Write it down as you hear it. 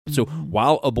So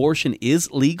while abortion is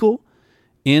legal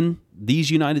in these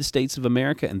United States of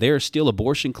America, and there are still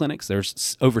abortion clinics,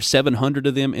 there's over 700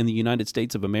 of them in the United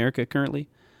States of America currently,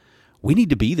 we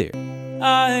need to be there.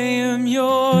 I am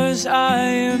yours, I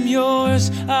am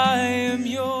yours, I am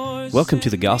yours. Welcome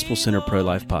to the Gospel Center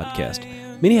Pro-Life Podcast.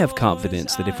 Many have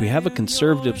confidence that if we have a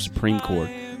conservative Supreme Court,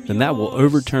 then that will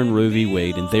overturn Roe v.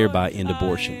 Wade and thereby end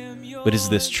abortion. But is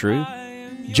this true?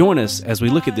 Join us as we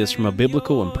look at this from a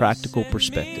biblical and practical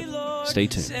perspective. Stay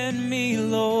tuned. Send me,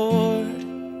 Lord.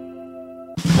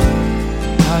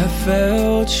 I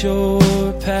felt your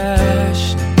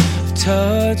passion, I've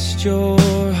touched your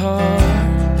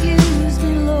heart. Use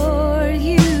me, Lord,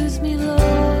 use me,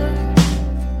 Lord.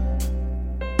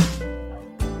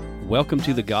 Welcome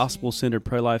to the Gospel Center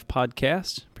Pro-Life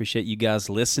Podcast. Appreciate you guys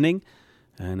listening,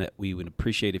 and we would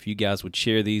appreciate if you guys would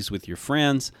share these with your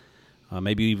friends,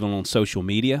 maybe even on social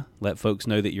media. Let folks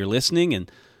know that you're listening,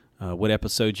 and what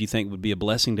episodes you think would be a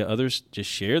blessing to others. Just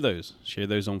share those. Share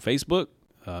those on Facebook,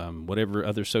 whatever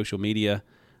other social media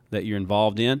that you're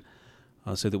involved in,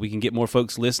 so that we can get more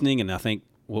folks listening. And I think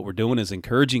what we're doing is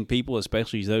encouraging people,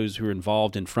 especially those who are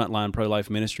involved in frontline pro-life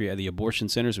ministry at the abortion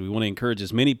centers. We want to encourage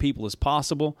as many people as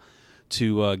possible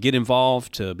to get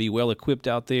involved, to be well-equipped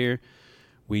out there.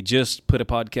 We just put a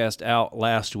podcast out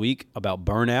last week about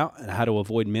burnout and how to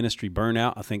avoid ministry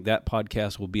burnout. I think that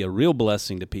podcast will be a real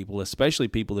blessing to people, especially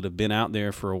people that have been out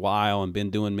there for a while and been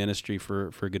doing ministry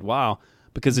for a good while,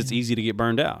 because it's easy to get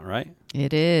burned out, right?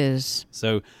 It is.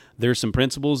 So there's some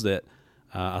principles that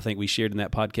I think we shared in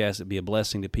that podcast that be a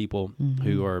blessing to people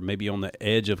who are maybe on the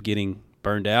edge of getting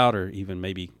burned out or even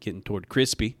maybe getting toward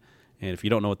crispy. And if you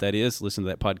don't know what that is, listen to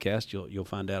that podcast. You'll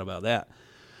find out about that.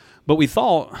 But we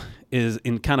thought is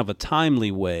in kind of a timely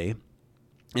way,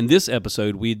 in this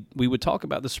episode, we would talk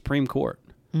about the Supreme Court.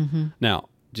 Mm-hmm. Now,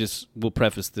 we'll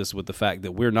preface this with the fact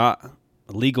that we're not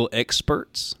legal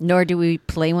experts. Nor do we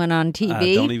play one on TV.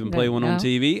 I don't even play one on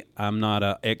TV. I'm not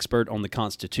an expert on the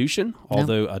Constitution,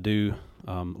 although I do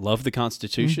love the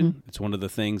Constitution. Mm-hmm. It's one of the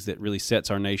things that really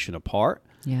sets our nation apart.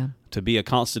 Yeah. To be a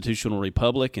constitutional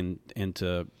republic and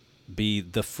to be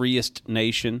the freest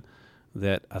nation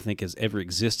that I think has ever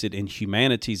existed in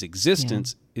humanity's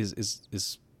existence is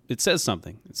it says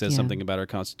something. It says something about our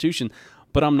Constitution.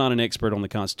 But I'm not an expert on the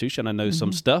Constitution. I know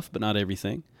some stuff, but not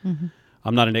everything. Mm-hmm.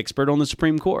 I'm not an expert on the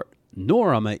Supreme Court,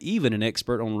 nor am I even an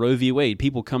expert on Roe v. Wade.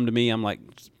 People come to me, I'm like,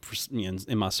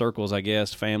 in my circles, I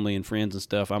guess, family and friends and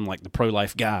stuff, I'm like the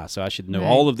pro-life guy, so I should know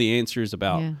all of the answers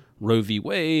about Roe v.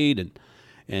 Wade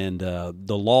and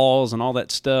the laws and all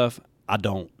that stuff. I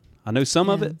don't. I know some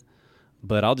of it.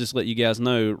 But I'll just let you guys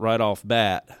know right off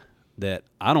bat that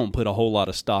I don't put a whole lot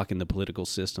of stock in the political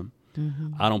system.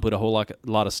 Mm-hmm. I don't put a whole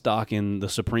lot of stock in the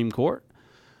Supreme Court.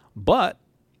 But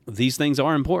these things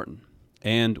are important.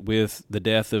 And with the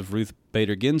death of Ruth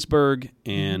Bader Ginsburg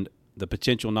and the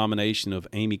potential nomination of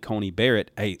Amy Coney Barrett,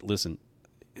 hey, listen,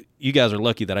 you guys are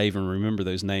lucky that I even remember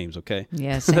those names, okay?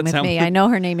 Yeah, same with me. I know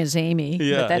her name is Amy,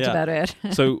 but that's about it.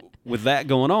 So with that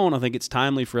going on, I think it's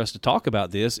timely for us to talk about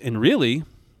this. And really,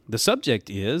 the subject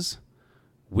is,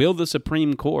 will the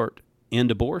Supreme Court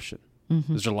end abortion?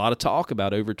 Mm-hmm. There's a lot of talk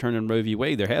about overturning Roe v.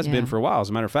 Wade. There has been for a while. As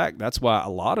a matter of fact, that's why a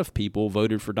lot of people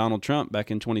voted for Donald Trump back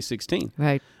in 2016.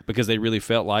 Right. Because they really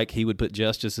felt like he would put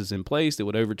justices in place that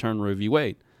would overturn Roe v.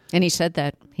 Wade. And he said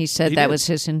that. He said that was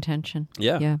his intention.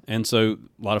 Yeah. And so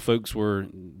a lot of folks were,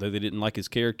 though they didn't like his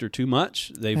character too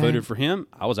much, they voted for him.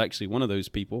 I was actually one of those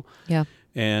people. Yeah.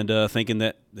 And thinking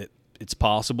that it's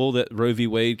possible that Roe v.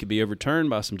 Wade could be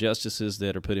overturned by some justices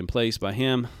that are put in place by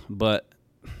him, but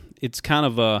it's kind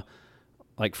of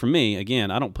like for me,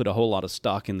 again, I don't put a whole lot of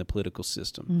stock in the political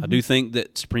system. Mm-hmm. I do think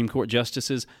that Supreme Court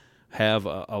justices have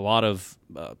a lot of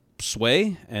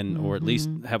sway or at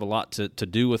least have a lot to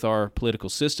do with our political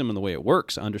system and the way it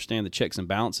works. I understand the checks and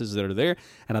balances that are there,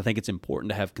 and I think it's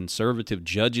important to have conservative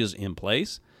judges in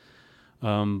place.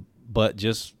 But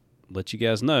just let you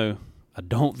guys know, I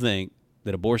don't think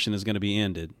that abortion is going to be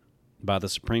ended by the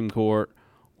Supreme Court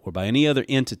or by any other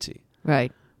entity.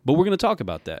 Right. But we're going to talk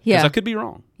about that because I could be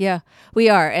wrong. Yeah, we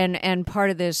are. And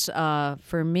part of this,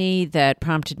 for me, that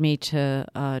prompted me to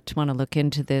want to look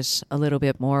into this a little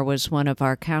bit more was one of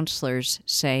our counselors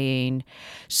saying,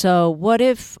 so what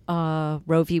if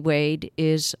Roe v. Wade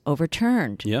is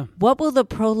overturned? Yeah. What will the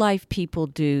pro-life people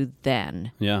do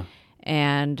then? Yeah.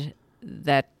 And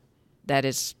that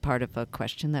is part of a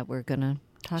question that we're going to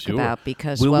talk about,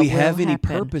 because will we have any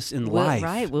happen? Purpose in life?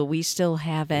 Right. Will we still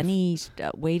have any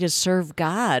way to serve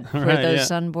God for those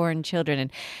unborn children?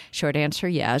 And short answer,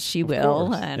 yes, she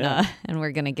will. And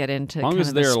we're going to get into as long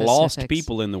as there are lost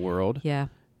people in the world. Yeah.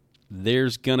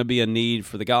 there's going to be a need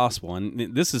for the gospel.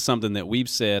 And this is something that we've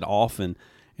said often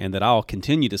and that I'll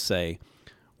continue to say.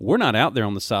 We're not out there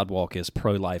on the sidewalk as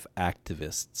pro-life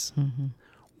activists. Mm-hmm.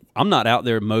 I'm not out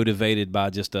there motivated by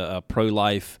just a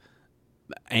pro-life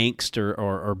angst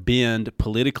or bend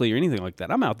politically or anything like that.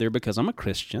 I'm out there because I'm a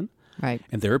Christian. Right.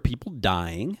 And there are people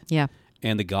dying. Yeah.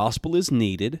 And the gospel is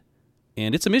needed.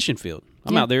 And it's a mission field.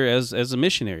 I'm out there as a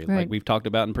missionary, right. like we've talked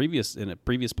about in a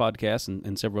previous podcast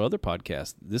and several other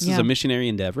podcasts. This is a missionary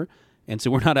endeavor, and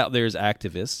so we're not out there as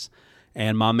activists.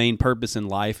 And my main purpose in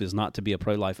life is not to be a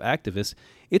pro-life activist;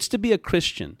 it's to be a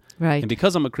Christian. Right. And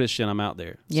because I'm a Christian, I'm out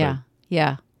there. Yeah. So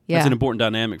yeah. that's an important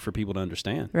dynamic for people to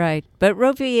understand. Right. But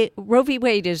Roe v.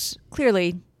 Wade is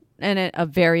clearly a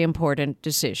very important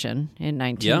decision in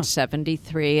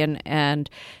 1973. And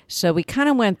so we kind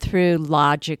of went through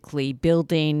logically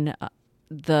building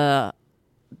the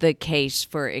case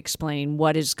for explaining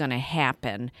what is going to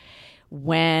happen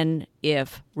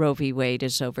if Roe v. Wade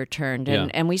is overturned.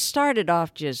 And we started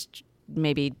off just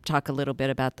maybe talk a little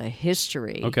bit about the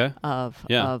history of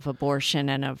abortion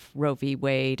and of Roe v.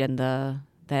 Wade and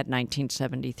that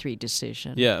 1973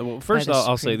 decision. Yeah, well, first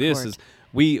I'll say this is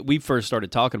we first started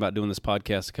talking about doing this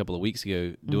podcast a couple of weeks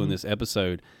ago, doing this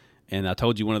episode, and I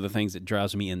told you one of the things that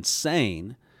drives me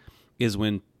insane is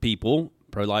when people,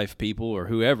 pro-life people or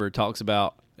whoever, talks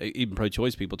about, even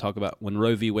pro-choice people talk about when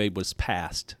Roe v. Wade was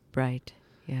passed. Right,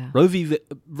 yeah. Roe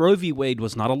v. Wade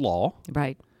was not a law.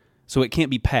 Right. So it can't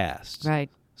be passed. Right.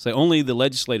 So only the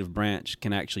legislative branch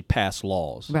can actually pass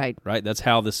laws. Right. Right? That's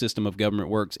how the system of government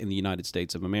works in the United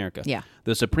States of America. Yeah.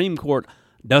 The Supreme Court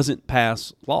doesn't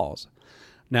pass laws.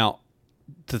 Now,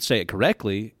 to say it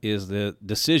correctly, is the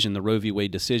decision, the Roe v.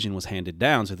 Wade decision was handed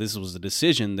down. So this was the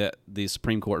decision that the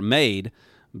Supreme Court made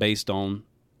based on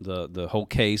the whole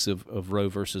case of Roe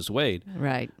versus Wade.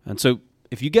 Right. And so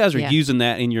if you guys are using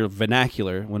that in your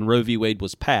vernacular when Roe v. Wade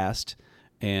was passed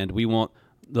and we want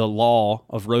the law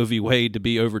of Roe v. Wade to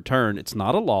be overturned, it's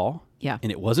not a law. Yeah.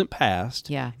 And it wasn't passed.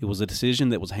 Yeah. It was a decision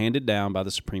that was handed down by the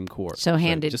Supreme Court. So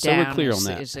handed just down so we're clear on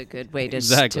that. is a good way to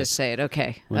Exactly. to say it.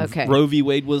 Okay. When okay. Roe v.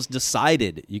 Wade was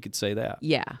decided, you could say that.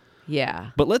 Yeah. Yeah.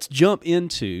 But let's jump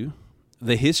into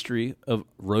the history of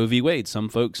Roe v. Wade. Some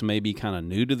folks may be kind of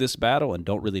new to this battle and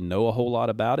don't really know a whole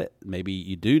lot about it. Maybe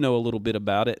you do know a little bit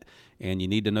about it and you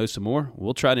need to know some more.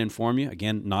 We'll try to inform you.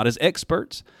 Again, not as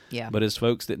experts, but as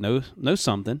folks that know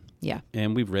something. Yeah.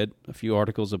 And we've read a few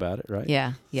articles about it, right?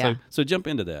 Yeah. Yeah. So jump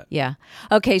into that. Yeah.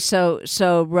 Okay, so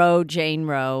Jane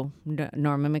Roe,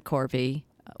 Norma McCorvey,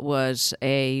 was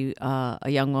a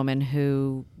young woman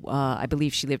who I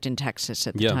believe she lived in Texas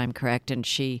at the time, correct? And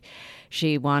she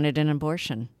wanted an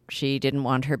abortion. She didn't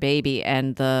want her baby,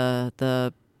 and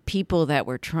the people that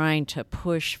were trying to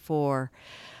push for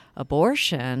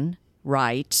abortion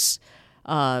rights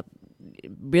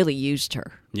really used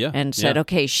her. And said,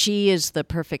 okay, she is the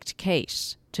perfect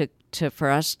case for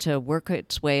us to work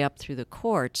its way up through the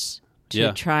courts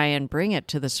to try and bring it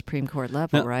to the Supreme Court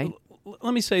level, now, right?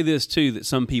 Let me say this, too, that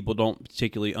some people don't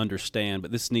particularly understand,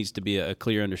 but this needs to be a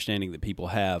clear understanding that people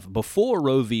have. Before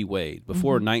Roe v. Wade,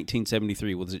 before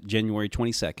 1973, was it January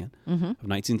 22nd of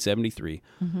 1973,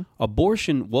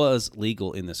 abortion was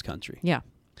legal in this country. Yeah.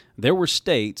 There were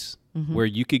states where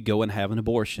you could go and have an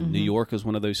abortion. New York is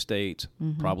one of those states,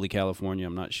 probably California,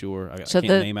 I'm not sure. I can't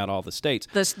name out all the states.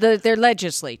 Their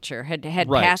legislature had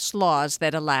passed laws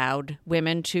that allowed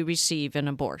women to receive an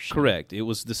abortion. Correct. It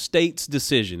was the state's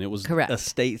decision. It was a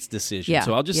state's decision. Yeah.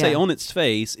 So I'll just say on its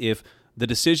face, if the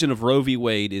decision of Roe v.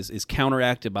 Wade is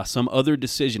counteracted by some other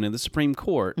decision in the Supreme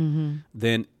Court,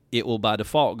 then it will by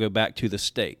default go back to the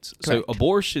states. Correct. So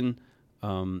abortion...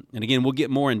 and again, we'll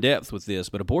get more in depth with this,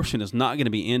 but abortion is not going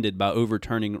to be ended by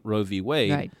overturning Roe v.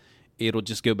 Wade. Right. It'll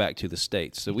just go back to the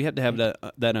states. So we have to have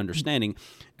that understanding.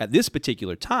 At this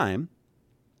particular time,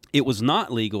 it was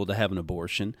not legal to have an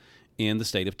abortion in the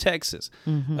state of Texas.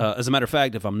 As a matter of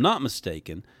fact, if I'm not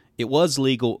mistaken, it was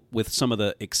legal with some of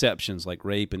the exceptions like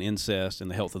rape and incest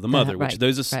and the health of the mother, which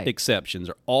those exceptions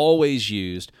are always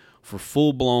used for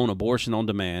full-blown abortion on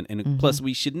demand, and plus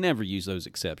we should never use those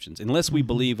exceptions unless we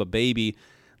believe a baby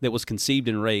that was conceived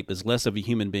in rape is less of a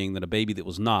human being than a baby that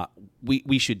was not.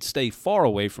 We should stay far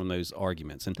away from those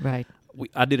arguments. And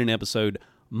I did an episode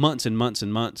months and months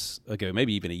and months ago,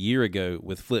 maybe even a year ago,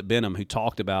 with Flip Benham, who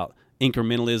talked about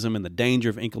incrementalism and the danger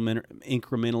of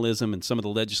incrementalism and some of the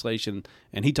legislation,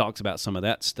 and he talks about some of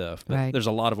that stuff. But there's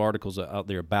a lot of articles out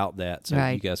there about that, so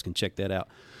you guys can check that out.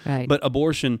 But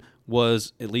abortion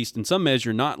was, at least in some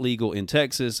measure, not legal in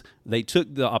Texas. They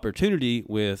took the opportunity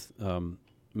with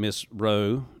Miss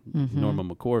Roe, Norma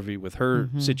McCorvey, with her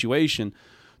situation,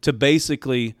 to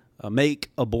basically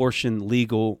make abortion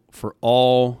legal for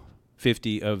all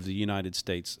 50 of the United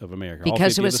States of America. All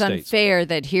Because 50 it was of the states. unfair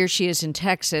that here she is in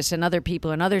Texas and other people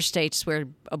in other states where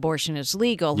abortion is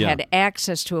legal had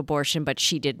access to abortion, but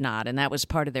she did not. And that was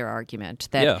part of their argument,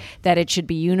 that it should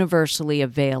be universally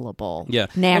available,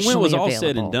 nationally and when it was all available.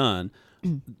 said and done,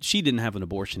 she didn't have an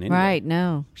abortion anyway. Right,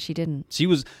 no, she didn't. She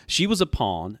was a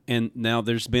pawn, and now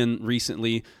there's been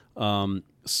recently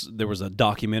there was a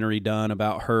documentary done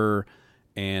about her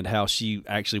and how she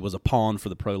actually was a pawn for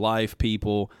the pro-life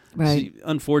people. Right.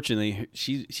 Unfortunately,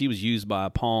 she was used by a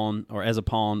pawn or as a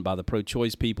pawn by the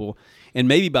pro-choice people and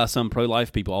maybe by some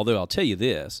pro-life people, although I'll tell you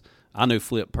this, I know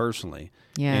Flip personally,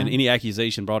 and any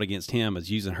accusation brought against him as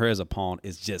using her as a pawn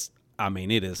is just, I mean,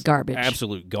 it is garbage.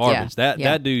 Absolute garbage.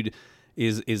 That dude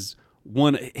is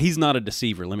one. He's not a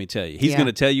deceiver. Let me tell you, he's going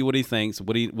to tell you what he thinks,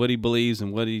 what he believes,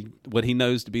 and what he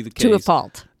knows to be the case. To a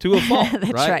fault. To a fault.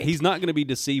 That's right? He's not going to be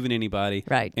deceiving anybody.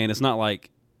 Right. And it's not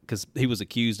like because he was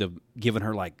accused of giving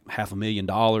her like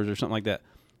 $500,000 or something like that.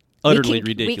 Utterly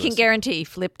ridiculous. We can guarantee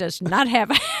Flip does not have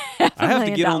I have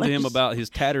to get on to him about his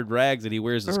tattered rags that he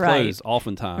wears as clothes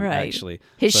oftentimes, actually.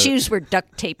 His shoes were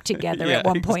duct taped together at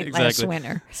one point last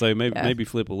winter. So maybe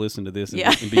Flip will listen to this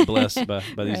and be blessed by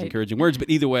these encouraging words. But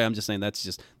either way, I'm just saying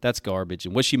that's garbage.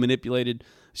 And was she manipulated?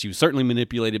 She was certainly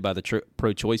manipulated by the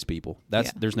pro-choice people.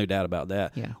 There's no doubt about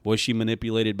that. Yeah. Was she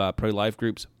manipulated by pro-life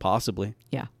groups? Possibly.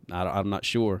 Yeah. I'm not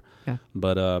sure. Yeah.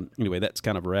 But anyway, that's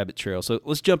kind of a rabbit trail. So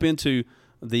let's jump into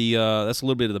that's a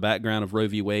little bit of the background of Roe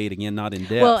v. Wade. Again, not in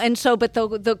depth. Well, and so, but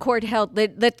the court held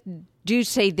that do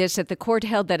say this, that the court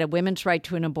held that a woman's right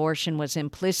to an abortion was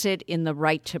implicit in the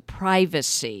right to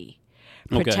privacy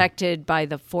protected by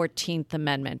the 14th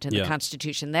Amendment in the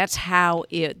Constitution. That's how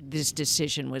this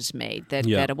decision was made,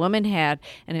 that a woman had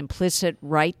an implicit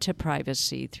right to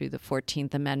privacy through the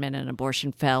 14th Amendment, and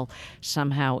abortion fell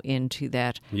somehow into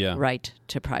that right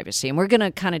to privacy. And we're going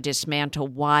to kind of dismantle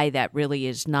why that really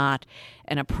is not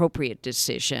an appropriate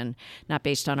decision, not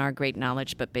based on our great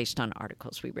knowledge, but based on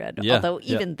articles we read. Although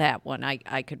even that one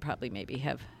I could probably maybe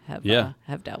have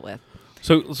dealt with.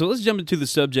 So let's jump into the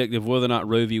subject of whether or not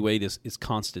Roe v. Wade is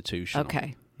constitutional.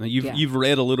 Okay. Now you've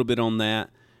read a little bit on that,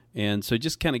 and so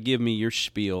just kind of give me your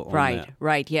spiel on that.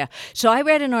 Right, yeah. So I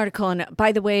read an article, and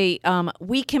by the way,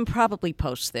 we can probably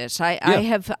post this. I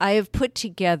have put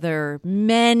together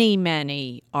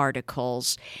many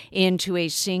articles into a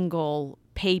single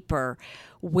paper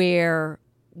where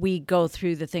we go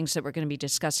through the things that we're going to be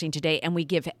discussing today, and we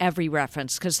give every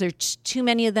reference because there's too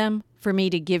many of them for me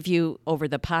to give you over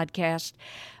the podcast.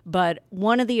 But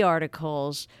one of the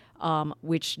articles,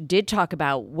 which did talk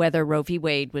about whether Roe v.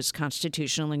 Wade was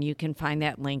constitutional, and you can find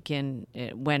that link in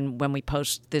when we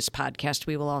post this podcast.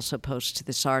 We will also post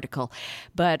this article.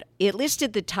 But it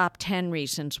listed the top 10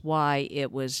 reasons why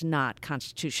it was not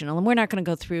constitutional. And we're not going to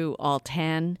go through all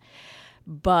 10,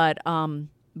 but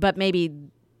maybe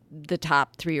the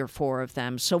top 3 or 4 of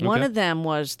them. So one of them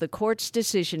was the court's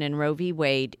decision in Roe v.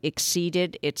 Wade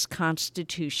exceeded its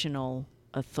constitutional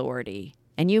authority.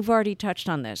 And you've already touched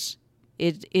on this.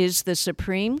 Is the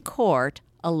Supreme Court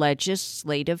a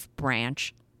legislative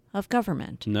branch of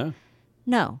government?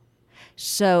 No.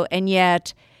 So, and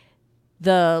yet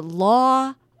the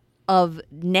law of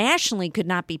nationally could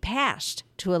not be passed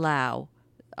to allow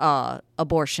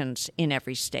abortions in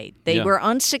every state. They were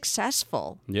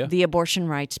unsuccessful, the abortion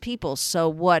rights people. So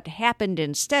what happened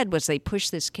instead was they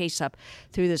pushed this case up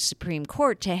through the Supreme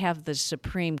Court to have the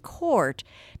Supreme Court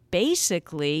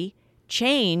basically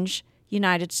change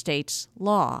United States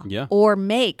law. Or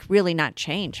make, really not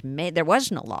change, there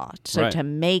was no law. So to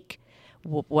make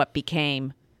what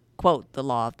became, quote, the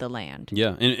law of the land.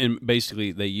 Yeah, and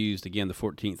basically they used, again, the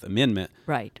 14th Amendment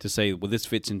to say, well, this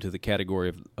fits into the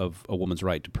category of a woman's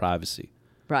right to privacy.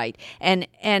 Right.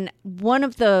 And one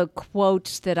of the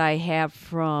quotes that I have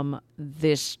from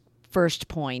this first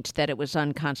point, that it was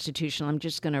unconstitutional, I'm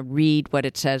just going to read what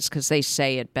it says because they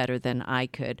say it better than I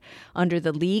could. Under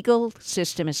the legal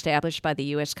system established by the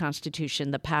U.S.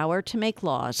 Constitution, the power to make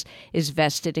laws is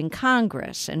vested in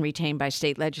Congress and retained by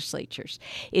state legislatures.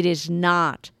 It is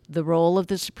not the role of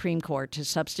the Supreme Court to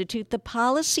substitute the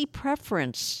policy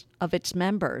preference of its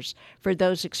members for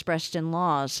those expressed in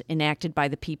laws enacted by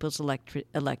the people's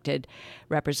elected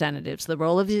representatives. The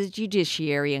role of the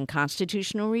judiciary in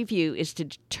constitutional review is to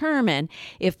determine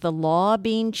if the law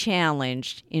being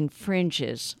challenged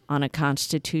infringes on a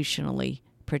constitutionally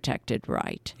protected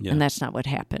right. And that's not what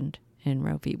happened in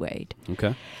Roe v. Wade.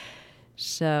 Okay.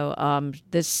 So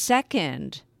the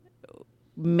second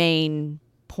main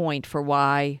point for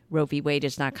why Roe v. Wade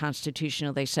is not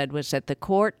constitutional, they said, was that the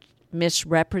court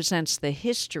misrepresents the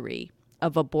history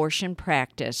of abortion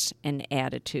practice and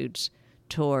attitudes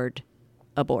toward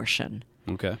abortion.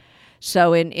 Okay.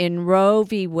 So in Roe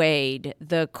v. Wade,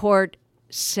 the court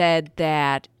said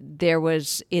that there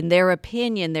was, in their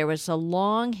opinion, there was a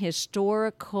long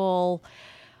historical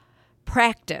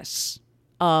practice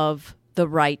of the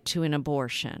right to an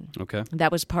abortion. Okay.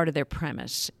 That was part of their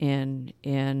premise in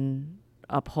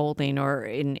upholding or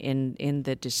in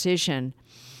the decision.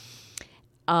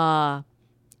 And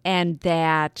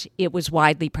that it was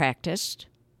widely practiced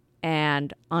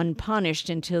and unpunished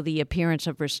until the appearance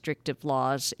of restrictive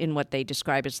laws in what they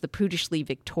describe as the prudishly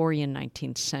Victorian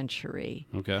 19th century.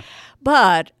 Okay.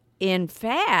 But, in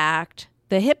fact,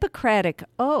 the Hippocratic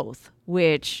Oath,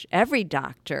 which every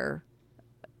doctor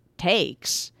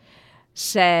takes,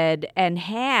 said and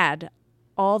had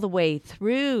all the way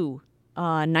through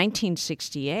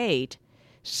 1968,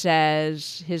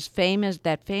 says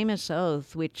that famous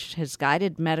oath, which has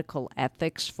guided medical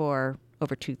ethics for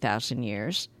over 2,000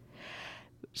 years,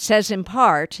 says in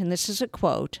part, and this is a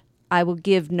quote, "I will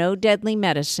give no deadly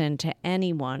medicine to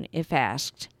anyone if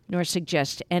asked, nor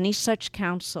suggest any such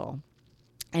counsel.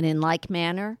 And in like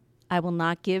manner, I will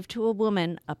not give to a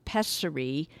woman a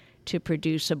pessary to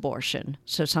produce abortion,"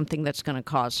 so something that's going to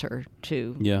cause her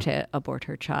to abort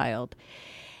her child.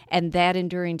 And that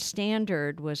enduring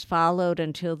standard was followed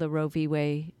until the Roe v.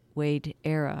 Wade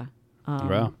era,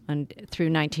 and through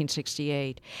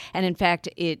 1968. And in fact,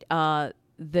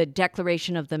 the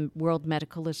Declaration of the World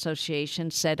Medical Association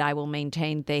said, "I will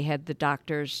maintain," they had the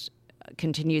doctors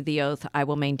continue the oath, "I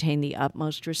will maintain the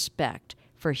utmost respect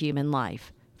for human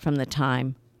life from the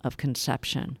time of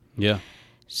conception." Yeah.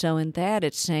 So in that,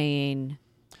 it's saying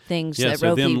things that so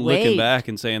Roe v. them Wade... looking back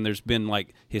and saying there's been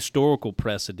like historical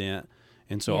precedent,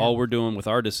 and so all we're doing with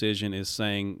our decision is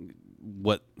saying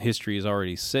what history has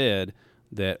already said,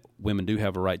 that women do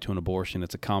have a right to an abortion.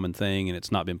 It's a common thing, and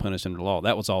it's not been punished under law.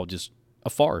 That was all just a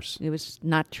farce. It was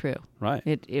not true. Right.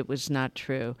 It was not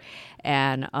true,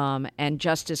 and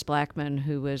Justice Blackmun,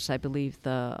 who was, I believe,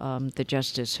 the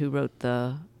justice who wrote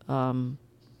the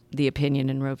opinion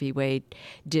in Roe v. Wade,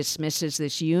 dismisses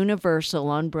this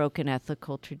universal, unbroken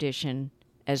ethical tradition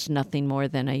as nothing more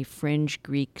than a fringe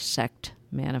Greek sect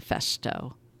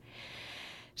manifesto.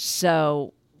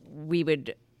 So we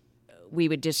would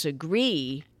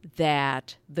disagree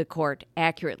that the court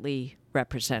accurately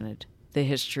represented the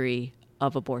history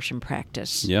of abortion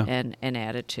practice and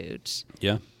attitudes.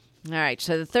 Yeah. All right,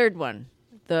 so the third one.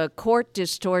 The court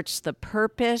distorts the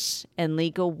purpose and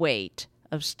legal weight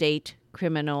of state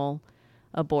criminal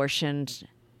abortion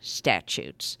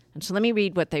statutes. And so let me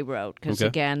read what they wrote, because,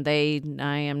 again,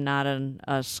 I am not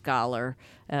a scholar,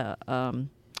 a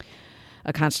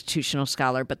constitutional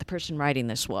scholar, but the person writing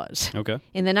this was. Okay.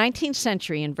 In the 19th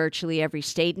century, in virtually every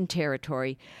state and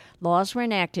territory, laws were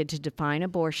enacted to define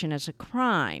abortion as a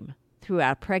crime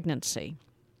throughout pregnancy.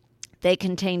 They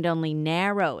contained only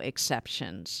narrow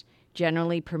exceptions,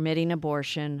 generally permitting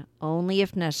abortion only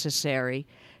if necessary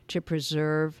to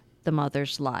preserve the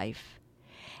mother's life.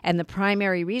 And the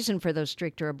primary reason for those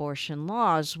stricter abortion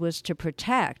laws was to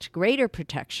protect, greater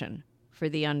protection for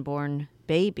the unborn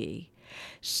baby.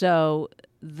 So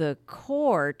the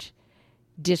court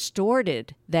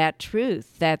distorted that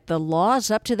truth, that the laws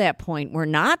up to that point were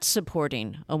not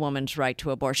supporting a woman's right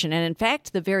to abortion. And in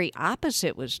fact, the very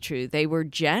opposite was true. They were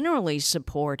generally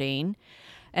supporting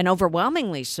and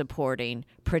overwhelmingly supporting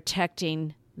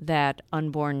protecting that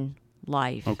unborn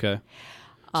life. Okay.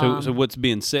 So what's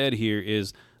being said here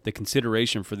is the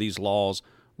consideration for these laws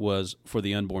was for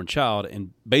the unborn child,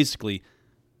 and basically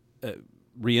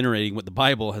reiterating what the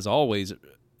Bible has always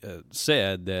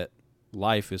said, that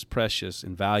life is precious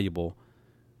and valuable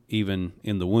even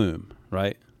in the womb,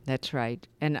 right? That's right.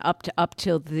 And up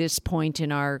till this point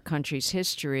in our country's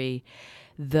history,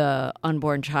 the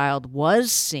unborn child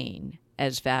was seen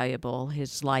as valuable,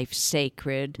 his life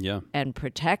sacred and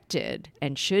protected,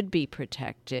 and should be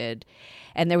protected.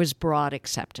 And there was broad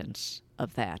acceptance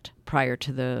of that prior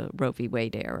to the Roe v.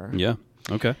 Wade era. Yeah.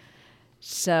 Okay.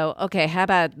 So, how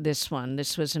about this one?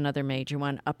 This was another major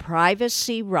one. A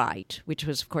privacy right, which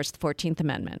was, of course, the 14th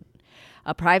Amendment.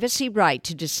 A privacy right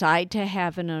to decide to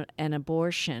have an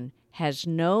abortion has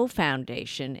no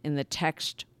foundation in the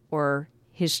text or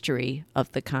history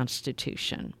of the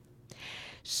Constitution.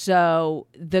 So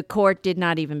the court did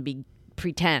not even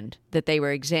pretend that they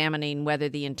were examining whether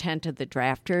the intent of the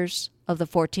drafters of the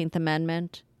 14th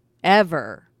Amendment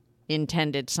ever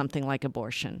intended something like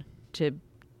abortion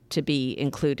to be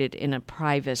included in a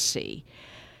privacy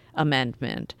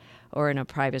amendment or in a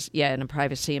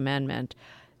privacy amendment.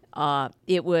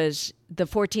 It was the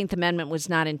 14th Amendment was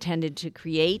not intended to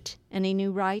create any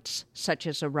new rights, such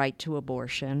as a right to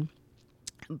abortion,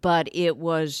 but it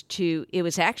was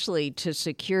actually to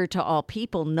secure to all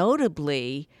people,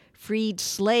 notably freed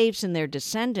slaves and their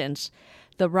descendants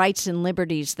the rights and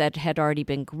liberties that had already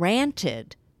been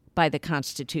granted by the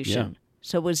Constitution. Yeah.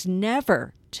 So it was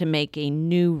never to make a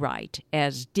new right,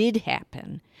 as did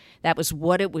happen. That was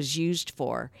what it was used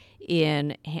for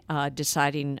in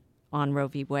deciding on Roe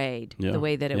v. Wade, the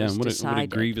way that it was decided. What a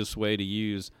grievous way to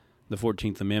use the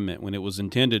 14th Amendment when it was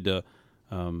intended to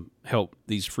help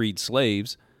these freed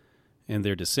slaves and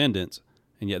their descendants,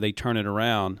 and yet they turn it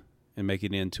around and make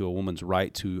it into a woman's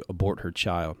right to abort her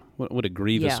child. What a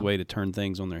grievous way to turn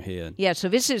things on their head. Yeah, so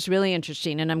this is really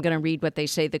interesting, and I'm going to read what they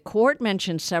say. The court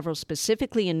mentions several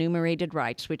specifically enumerated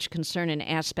rights which concern an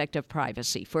aspect of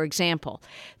privacy. For example,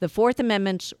 the Fourth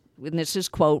Amendment's, and this is,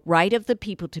 quote, right of the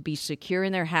people to be secure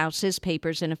in their houses,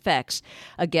 papers, and effects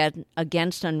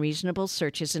against unreasonable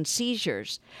searches and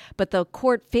seizures. But the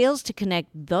court fails to connect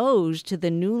those to the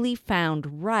newly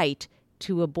found right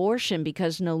to abortion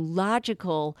because no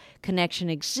logical connection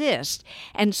exists.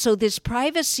 And so this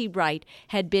privacy right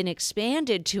had been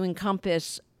expanded to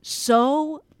encompass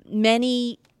so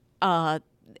many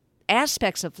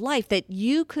aspects of life that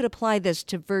you could apply this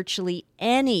to virtually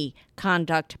any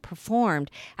conduct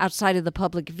performed outside of the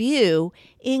public view,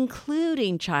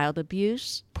 including child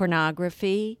abuse,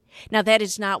 pornography. Now, that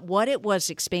is not what it was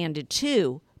expanded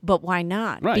to, but why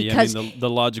not? Right. Because the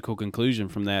logical conclusion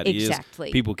from that exactly.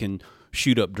 is people can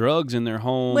shoot up drugs in their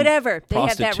home, whatever. They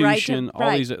have that right prostitution, to,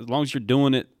 all these, as long as you're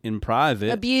doing it in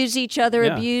private. Abuse each other,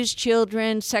 abuse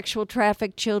children, sexual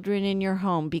traffic children in your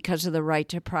home because of the right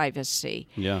to privacy.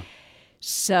 Yeah.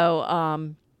 So,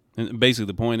 and basically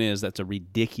the point is that's a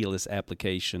ridiculous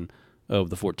application of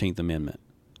the 14th Amendment.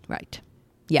 Right.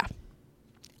 Yeah.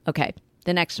 Okay.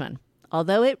 The next one.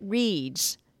 Although it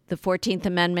reads the 14th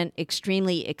Amendment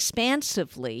extremely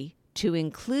expansively to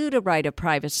include a right of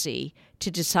privacy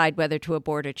to decide whether to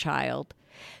abort a child,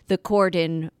 the court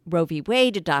in Roe v.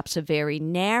 Wade adopts a very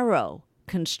narrow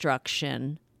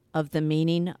construction of the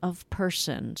meaning of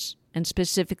persons and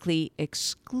specifically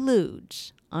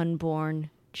excludes unborn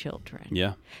children.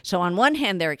 Yeah. So on one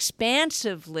hand, they're expanding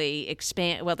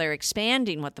what the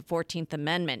 14th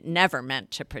Amendment never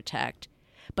meant to protect,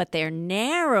 but they're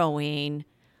narrowing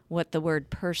what the word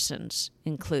persons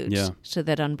includes so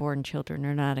that unborn children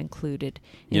are not included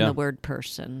in the word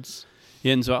persons.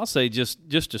 Yeah, and so I'll say just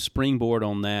to springboard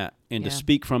on that and to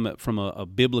speak from it from a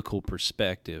biblical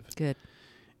perspective. Good.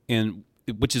 And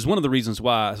which is one of the reasons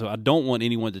why, so I don't want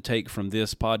anyone to take from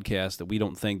this podcast that we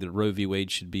don't think that Roe v. Wade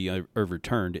should be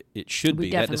overturned. It should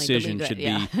be. That decision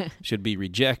should be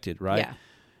rejected, right? Yeah.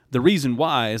 The reason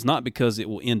why is not because it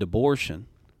will end abortion.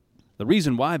 The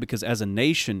reason why, because as a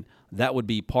nation, that would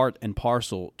be part and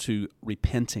parcel to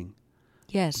repenting.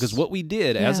 Yes. Because what we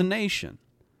did as a nation,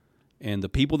 and the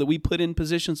people that we put in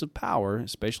positions of power,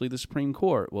 especially the Supreme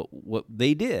Court, what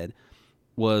they did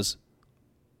was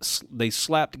they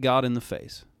slapped God in the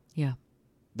face. Yeah.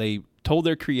 They told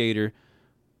their Creator,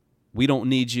 we don't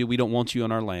need you, we don't want you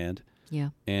on our land. Yeah.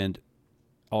 And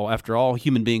after all,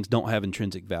 human beings don't have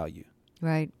intrinsic value.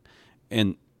 Right.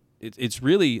 And it's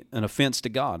really an offense to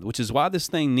God, which is why this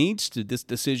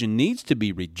decision needs to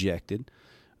be rejected.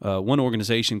 One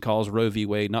organization calls Roe v.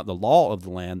 Wade not the law of the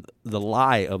land, the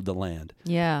lie of the land.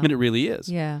 Yeah. And it really is.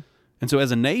 Yeah. And so as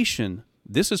a nation,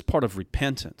 this is part of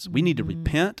repentance. We need to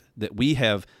repent that we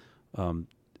have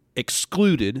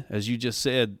excluded, as you just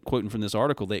said, quoting from this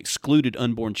article, they excluded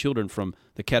unborn children from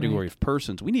the category of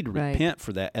persons. We need to repent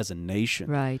for that as a nation.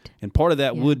 Right. And part of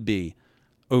that would be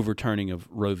overturning of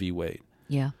Roe v. Wade.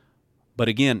 Yeah. But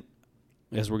again,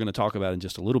 as we're going to talk about in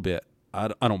just a little bit, I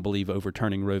don't believe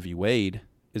overturning Roe v. Wade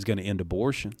is going to end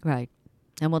abortion. Right.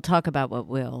 And we'll talk about what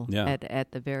will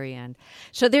at the very end.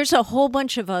 So there's a whole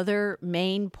bunch of other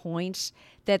main points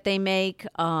that they make,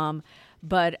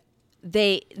 but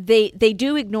they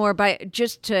do ignore,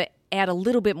 just to add a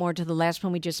little bit more to the last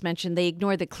one we just mentioned, they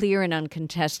ignore the clear and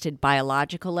uncontested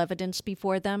biological evidence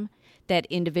before them that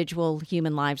individual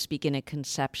human lives begin at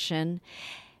conception.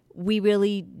 We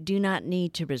really do not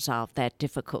need to resolve that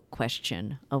difficult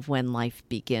question of when life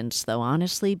begins, though,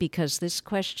 honestly, because this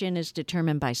question is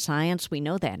determined by science. We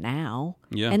know that now.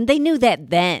 Yeah. And they knew that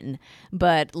then.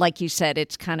 But like you said,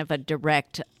 it's kind of a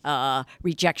direct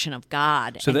rejection of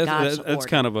God so and God's that's order.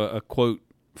 kind of a quote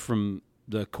from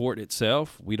the court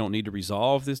itself. We don't need to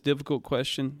resolve this difficult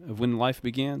question of when life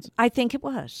begins. I think it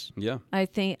was. Yeah. I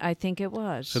think it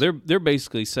was. So they're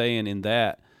basically saying in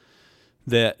that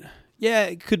yeah,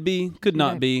 it could be, could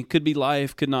not be, could be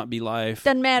life, could not be life.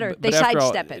 Doesn't matter. They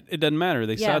sidestep it. It doesn't matter.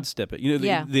 They sidestep it. You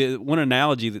know, the one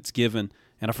analogy that's given,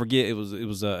 and I forget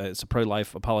it's a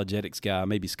pro-life apologetics guy,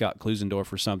 maybe Scott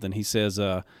Klusendorf or something. He says,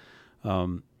 if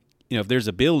there's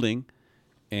a building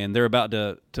and they're about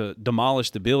to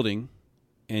demolish the building,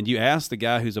 and you ask the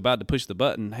guy who's about to push the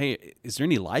button, hey, is there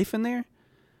any life in there?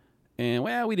 And,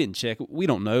 well, we didn't check. We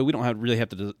don't know. We don't really have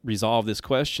to resolve this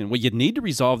question. Well, you need to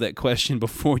resolve that question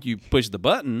before you push the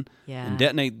button and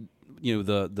detonate,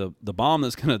 the bomb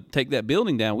that's going to take that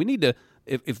building down. We need to,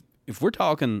 if we're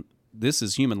talking this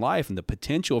is human life and the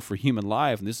potential for human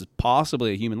life, and this is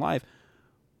possibly a human life,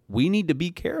 we need to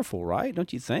be careful, right?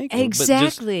 Don't you think?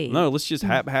 Exactly. Let's just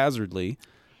haphazardly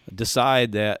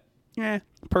decide that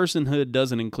personhood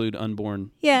doesn't include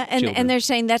unborn children. And they're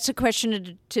saying that's a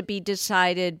question to be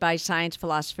decided by science,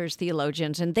 philosophers,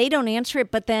 theologians, and they don't answer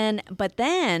it. But then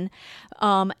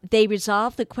they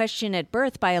resolve the question at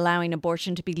birth by allowing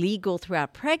abortion to be legal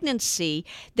throughout pregnancy.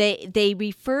 They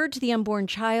refer to the unborn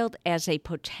child as a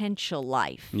potential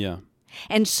life. Yeah.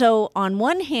 And so on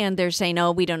one hand, they're saying,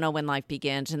 oh, we don't know when life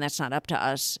begins, and that's not up to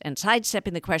us, and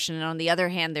sidestepping the question. And on the other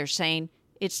hand, they're saying,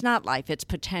 it's not life, it's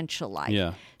potential life.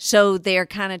 Yeah. So they're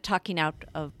kind of talking out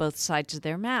of both sides of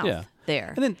their mouth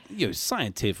there. And then,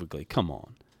 scientifically, come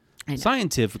on.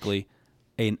 Scientifically,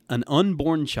 an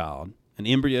unborn child, an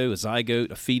embryo, a zygote,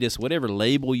 a fetus, whatever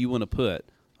label you want to put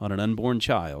on an unborn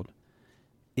child,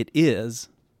 it is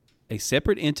a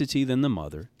separate entity than the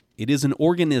mother. It is an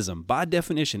organism. By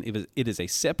definition, it is a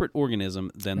separate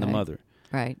organism than the mother.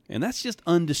 Right. And that's just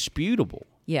undisputable.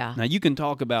 Yeah. Now, you can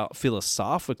talk about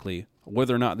philosophically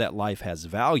whether or not that life has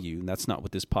value, and that's not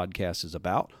what this podcast is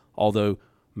about, although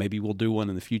maybe we'll do one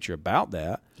in the future about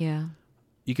that. Yeah.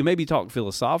 You can maybe talk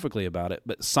philosophically about it,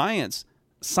 but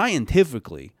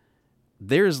scientifically,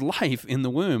 there's life in the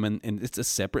womb, and it's a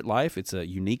separate life. It's a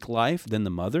unique life than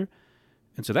the mother.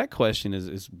 And so that question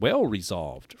is well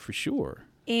resolved, for sure.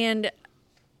 And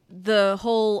the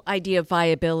whole idea of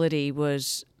viability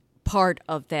was part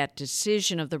of that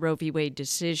decision, of the Roe v. Wade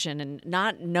decision, and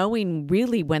not knowing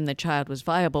really when the child was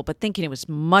viable, but thinking it was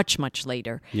much, much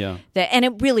later. Yeah. And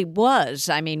it really was.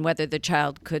 I mean, whether the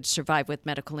child could survive with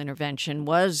medical intervention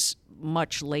was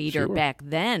much later back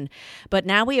then. But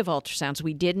now we have ultrasounds.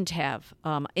 We didn't have.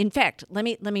 In fact, let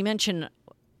me mention.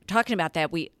 Talking about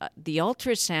that, the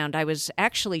ultrasound. I was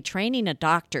actually training a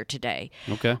doctor today,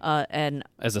 and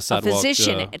as a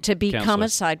physician to become counselor. A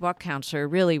sidewalk counselor.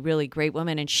 Really, really great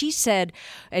woman. And she said,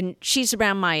 and she's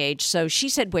around my age, so she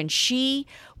said when she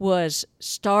was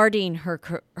starting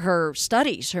her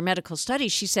studies, her medical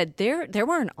studies, she said there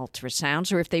weren't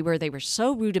ultrasounds, or if they were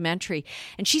so rudimentary.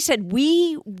 And she said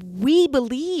we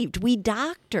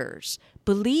doctors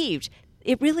believed.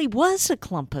 It really was a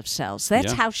clump of cells.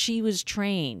 That's how she was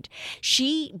trained.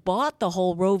 She bought the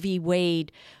whole Roe v.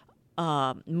 Wade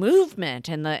movement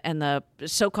and the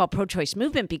so-called pro-choice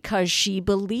movement because she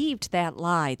believed that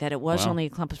lie, that it was only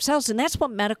a clump of cells. And that's what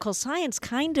medical science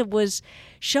kind of was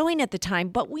showing at the time.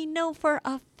 But we know for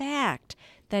a fact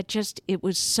that it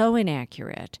was so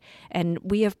inaccurate. And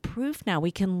we have proof now.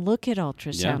 We can look at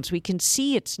ultrasounds. We can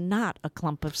see it's not a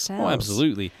clump of cells. Oh,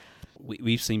 absolutely.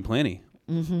 We've seen plenty.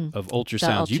 Of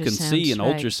ultrasounds. You can see an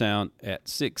ultrasound at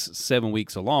 6-7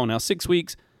 weeks along. Now, 6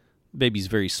 weeks, baby's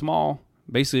very small.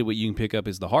 Basically, what you can pick up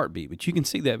is the heartbeat, but you can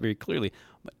see that very clearly.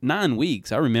 But 9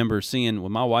 weeks, I remember seeing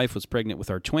when my wife was pregnant with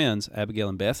our twins, Abigail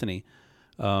and Bethany.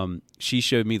 She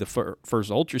showed me the first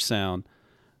ultrasound.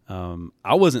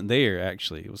 I wasn't there,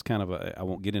 actually. It was kind of I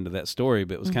won't get into that story,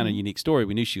 but it was kind of a unique story.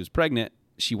 We knew she was pregnant.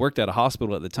 She worked at a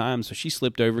hospital at the time, so she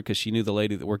slipped over because she knew the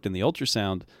lady that worked in the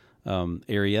ultrasound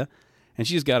area. And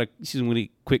she's got a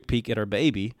really quick peek at our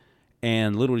baby,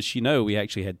 and little did she know we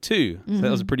actually had two. So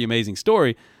that was a pretty amazing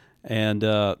story. And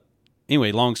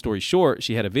anyway, long story short,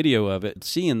 she had a video of it,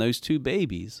 seeing those two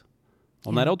babies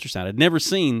on that ultrasound. I'd never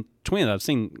seen twins. I've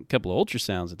seen a couple of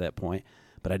ultrasounds at that point,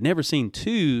 but I'd never seen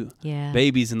two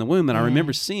babies in the womb. And I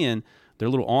remember seeing their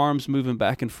little arms moving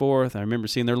back and forth. I remember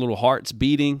seeing their little hearts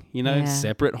beating,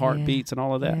 separate heartbeats and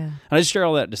all of that. Yeah. And I just share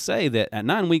all that to say that at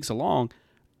 9 weeks along,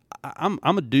 I'm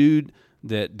a dude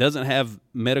that doesn't have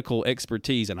medical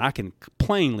expertise, and I can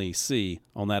plainly see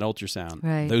on that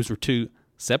ultrasound, those were two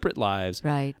separate lives,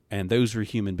 and those were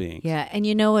human beings. Yeah, and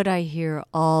you know what I hear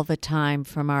all the time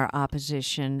from our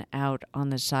opposition out on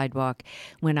the sidewalk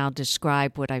when I'll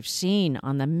describe what I've seen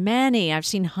on I've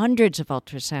seen hundreds of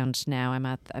ultrasounds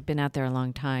now. I've been out there a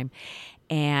long time,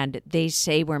 and they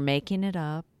say we're making it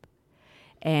up,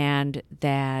 and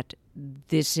that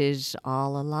this is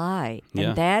all a lie.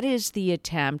 And that is the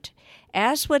attempt,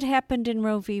 as what happened in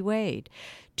Roe v. Wade,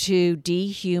 to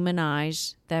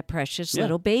dehumanize that precious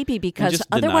little baby, because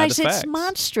otherwise it's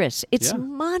monstrous. It's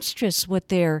monstrous what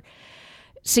they're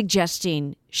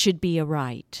suggesting should be a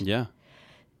right. Yeah.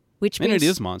 Which and brings, it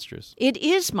is monstrous. It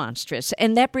is monstrous.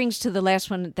 And that brings to the last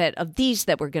one that of these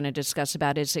that we're going to discuss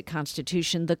about is the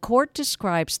Constitution. The court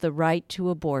describes the right to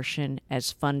abortion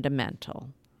as fundamental.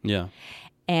 Yeah.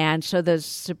 And so the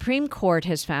Supreme Court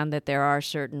has found that there are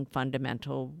certain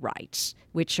fundamental rights,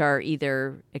 which are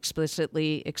either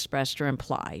explicitly expressed or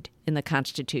implied in the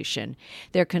Constitution.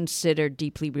 They're considered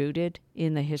deeply rooted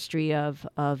in the history of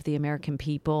the American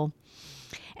people.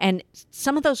 And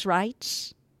some of those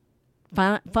rights,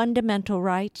 fundamental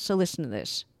rights, so listen to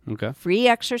this. Okay. Free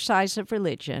exercise of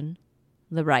religion,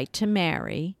 the right to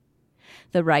marry,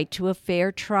 the right to a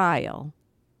fair trial,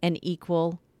 and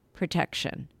equal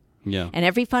protection. Yeah. And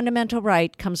every fundamental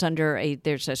right comes under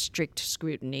there's a strict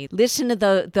scrutiny. Listen to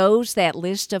that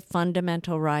list of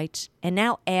fundamental rights, and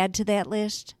now add to that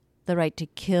list the right to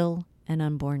kill an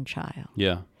unborn child.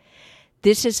 Yeah.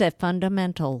 This is a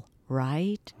fundamental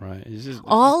right. Right.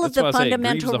 All of the that's why I say it fundamental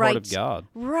grieves the rights. heart of God.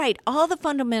 Right. All the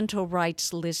fundamental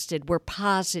rights listed were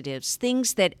positives,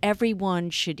 things that everyone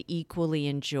should equally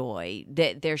enjoy,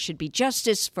 that there should be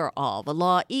justice for all, the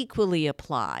law equally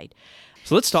applied.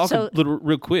 So let's talk a little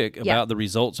real quick about the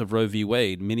results of Roe v.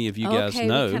 Wade. Many of you guys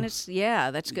know.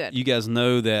 That's good. You guys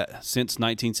know that since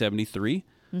 1973,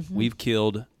 we've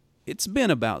killed, it's been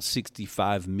about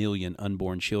 65 million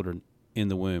unborn children in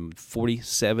the womb.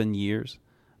 47 years,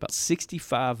 about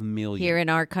 65 million. Here in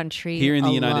our country Here in the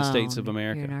alone. United States of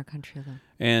America. Here in our country alone.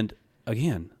 And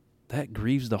again, that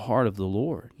grieves the heart of the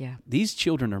Lord. Yeah. These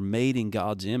children are made in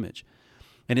God's image.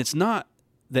 And it's not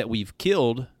that we've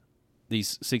killed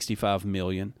these 65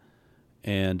 million,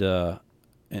 and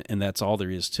that's all there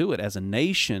is to it. As a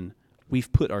nation, we've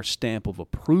put our stamp of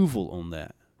approval on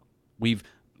that. We've,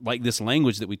 like this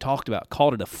language that we talked about,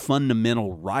 called it a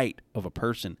fundamental right of a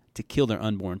person to kill their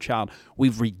unborn child.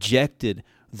 We've rejected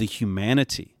the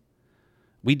humanity.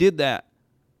 We did that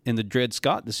in the Dred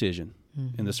Scott decision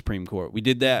in the Supreme Court. We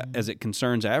did that as it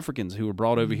concerns Africans who were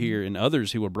brought over here and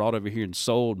others who were brought over here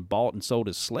and bought and sold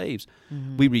as slaves.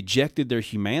 We rejected their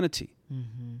humanity.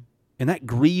 And that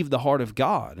grieved the heart of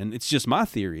God. And it's just my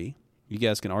theory. You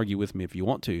guys can argue with me if you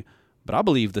want to. But I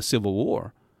believe the Civil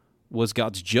War was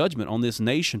God's judgment on this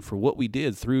nation for what we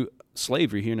did through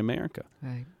slavery here in America.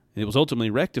 Right. And it was ultimately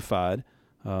rectified,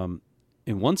 in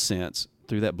one sense,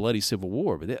 through that bloody Civil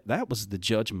War. But that was the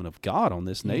judgment of God on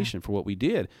this nation for what we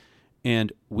did.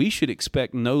 And we should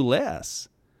expect no less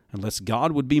unless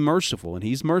God would be merciful. And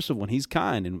He's merciful and He's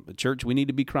kind. And the church, we need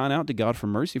to be crying out to God for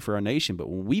mercy for our nation. But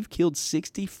when we've killed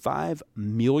 65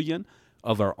 million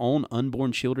of our own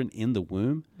unborn children in the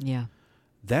womb,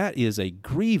 that is a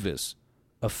grievous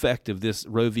effect of this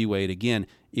Roe v. Wade. Again,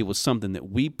 it was something that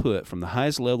we put from the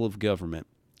highest level of government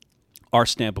our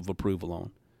stamp of approval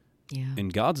on. Yeah.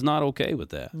 And God's not okay with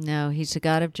that. No, He's a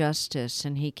God of justice,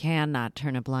 and He cannot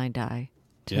turn a blind eye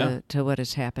to what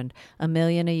has happened. 1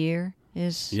 million a year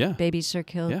is babies are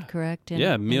killed, correct?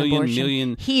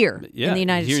 Million here in the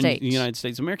United States. In the United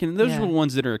States of America. And those are the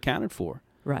ones that are accounted for.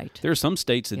 Right. There are some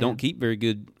states that don't keep very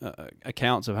good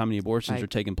accounts of how many abortions are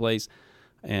taking place.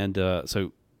 And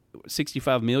so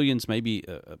 65 million is maybe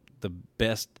the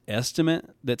best estimate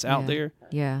that's out there.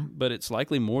 Yeah. But it's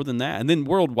likely more than that. And then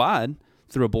worldwide,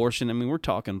 through abortion, I mean, we're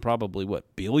talking probably,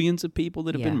 billions of people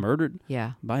that have been murdered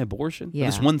by abortion? Yeah.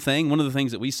 That's one of the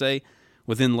things that we say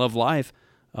within Love Life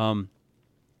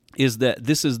is that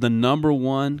this is the number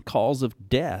one cause of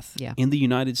death in the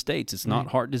United States. It's not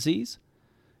heart disease.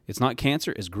 It's not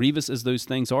cancer, as grievous as those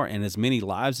things are, and as many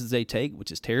lives as they take,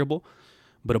 which is terrible.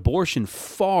 But abortion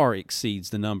far exceeds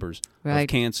the numbers of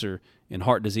cancer and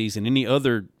heart disease and any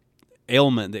other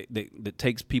ailment that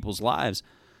takes people's lives.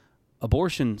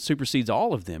 Abortion supersedes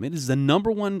all of them. It is the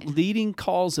number one leading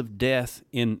cause of death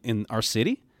in our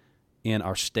city, in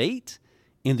our state,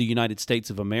 in the United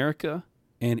States of America,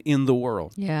 and in the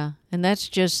world. Yeah, and that's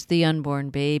just the unborn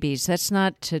babies. That's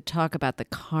not to talk about the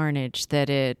carnage that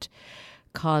it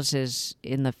causes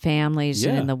in the families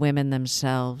and in the women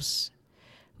themselves,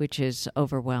 which is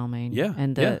overwhelming. Yeah,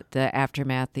 and the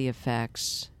aftermath, the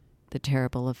effects, the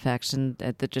terrible effects, and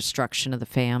the destruction of the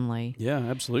family. Yeah,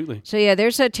 absolutely. So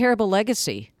there's a terrible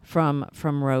legacy from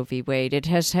Roe v. Wade. It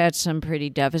has had some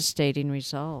pretty devastating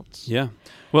results. Yeah.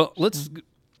 Well, let's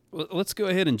go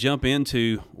ahead and jump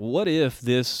into what if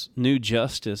this new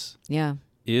justice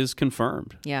is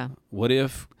confirmed? Yeah. What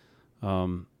if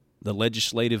the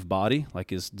legislative body,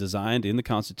 like is designed in the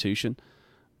Constitution,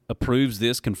 approves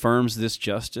this, confirms this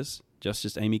Justice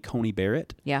Amy Coney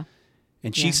Barrett? Yeah.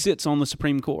 And she sits on the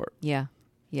Supreme Court. Yeah.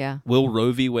 Yeah. Will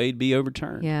Roe v. Wade be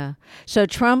overturned? Yeah. So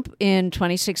Trump in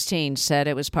 2016 said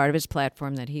it was part of his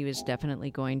platform that he was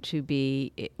definitely going to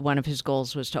be, one of his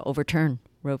goals was to overturn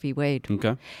Roe v. Wade.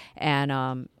 Okay.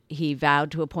 And he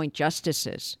vowed to appoint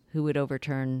justices who would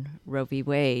overturn Roe v.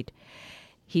 Wade.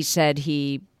 He said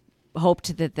he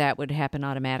hoped that that would happen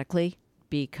automatically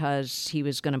because he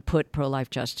was going to put pro-life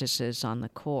justices on the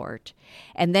court.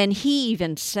 And then he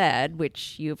even said,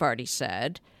 which you've already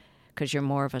said, because you're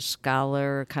more of a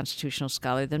scholar, constitutional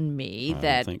scholar than me,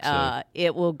 that think so.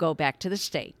 It will go back to the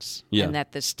states, and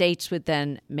that the states would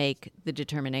then make the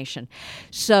determination.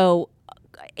 So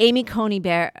Amy Coney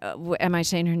Barrett, am I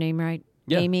saying her name right?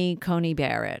 Yeah. Amy Coney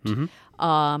Barrett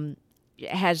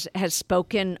has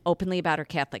spoken openly about her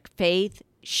Catholic faith.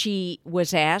 She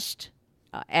was asked,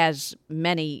 as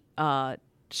many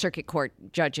circuit court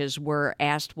judges were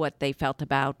asked what they felt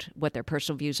about, what their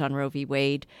personal views on Roe v.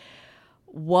 Wade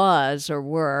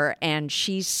were, and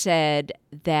she said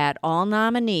that all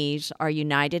nominees are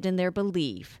united in their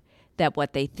belief that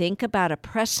what they think about a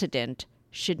precedent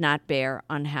should not bear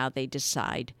on how they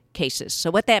decide cases.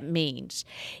 So what that means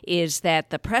is that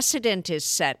the precedent is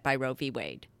set by Roe v.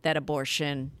 Wade, that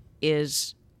abortion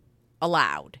is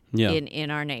allowed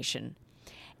in our nation.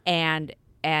 And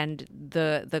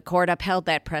the court upheld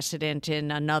that precedent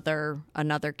in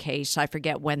another case. I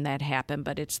forget when that happened,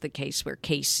 but it's the case where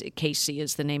Casey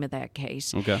is the name of that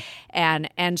case. Okay.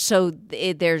 And so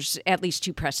there's at least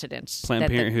two precedents. Planned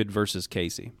Parenthood versus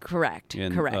Casey. Correct.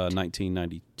 In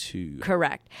 1992.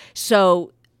 Correct.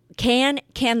 So can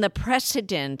the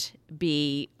precedent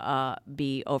be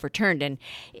overturned,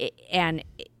 and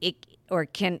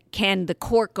can the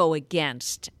court go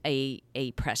against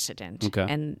a precedent? Okay.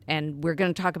 And we're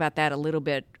going to talk about that a little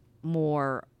bit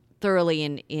more thoroughly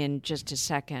in just a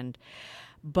second.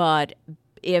 But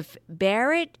if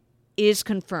Barrett is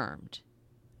confirmed,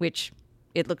 which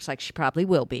it looks like she probably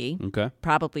will be,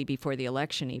 probably before the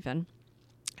election even,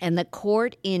 and the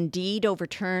court indeed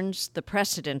overturns the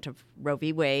precedent of Roe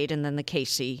v. Wade and then the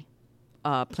Casey,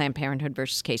 Planned Parenthood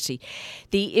versus Casey,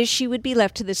 the issue would be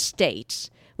left to the states,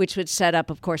 which would set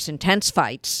up, of course, intense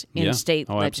fights in state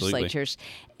legislatures.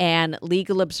 Absolutely. And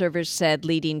legal observers said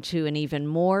leading to an even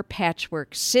more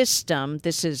patchwork system.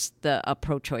 This is a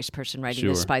pro-choice person writing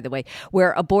this, by the way,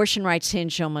 where abortion rights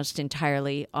hinge almost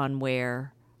entirely on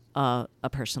where a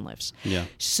person lives. Yeah.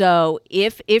 So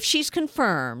if she's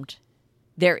confirmed,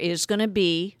 there is going to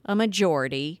be a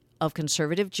majority of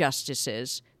conservative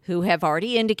justices who have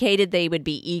already indicated they would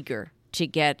be eager to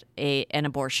get an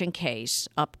abortion case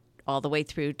up all the way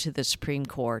through to the Supreme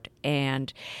Court,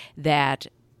 and that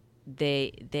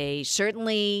they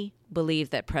certainly believe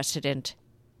that precedent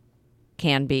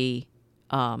can be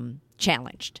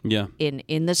challenged. Yeah.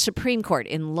 In the Supreme Court.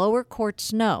 In lower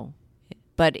courts, no.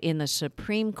 But in the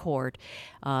Supreme Court,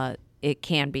 it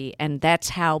can be. And that's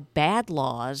how bad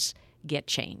laws get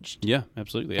changed. Yeah,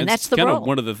 absolutely. And that's the kind role. of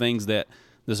one of the things that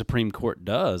the Supreme Court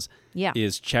does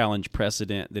is challenge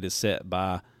precedent that is set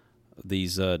by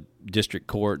these district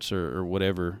courts or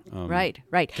whatever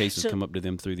cases come up to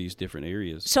them through these different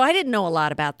areas. So I didn't know a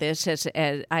lot about this as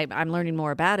I'm learning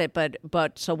more about it,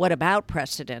 but so what about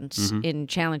precedents in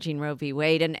challenging Roe v.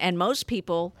 Wade? And most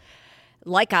people,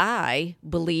 like I,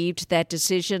 believed that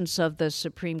decisions of the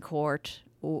Supreme Court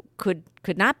could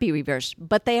not be reversed,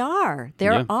 but they are.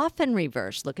 They're often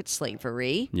reversed. Look at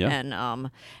slavery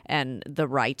and the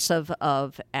rights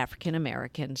of African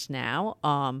Americans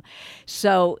now.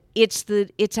 So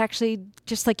it's actually,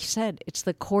 just like you said, it's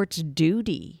the court's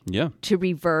duty to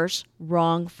reverse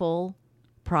wrongful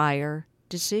prior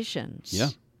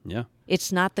decisions. Yeah.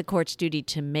 It's not the court's duty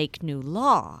to make new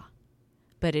law,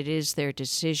 but it is their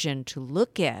decision to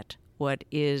look at what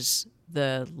is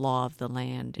the law of the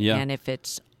land, and if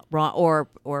it's wrong,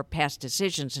 or past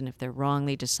decisions, and if they're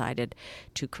wrongly decided,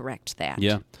 to correct that.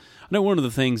 Yeah, I know one of the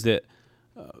things that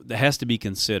has to be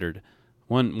considered.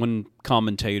 One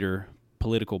commentator,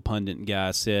 political pundit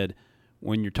guy, said,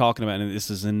 when you're talking about, and this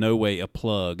is in no way a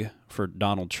plug for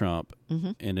Donald Trump,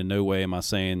 and in no way am I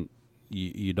saying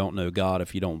you don't know God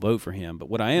if you don't vote for him, but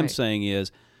what I am saying is,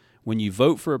 when you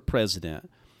vote for a president,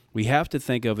 we have to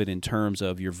think of it in terms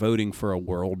of you're voting for a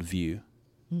worldview,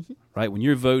 right? When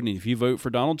you're voting, if you vote for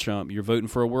Donald Trump, you're voting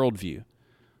for a worldview.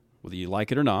 Whether you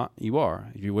like it or not, you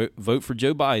are. If you vote for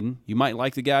Joe Biden, you might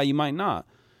like the guy, you might not.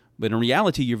 But in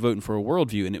reality, you're voting for a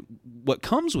worldview. And what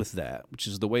comes with that, which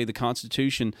is the way the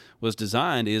Constitution was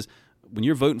designed, is when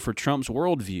you're voting for Trump's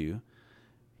worldview,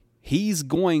 he's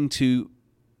going to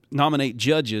nominate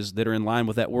judges that are in line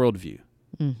with that worldview.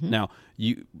 Now,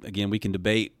 we can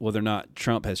debate whether or not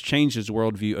Trump has changed his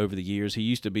worldview over the years. He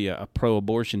used to be a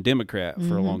pro-abortion Democrat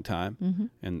for a long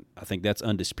time, and I think that's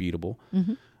undisputable.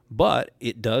 But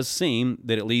it does seem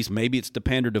that at least maybe it's to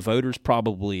pander to voters,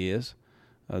 probably is,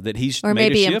 that he's or made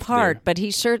maybe a shift in part, there. but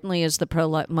he certainly is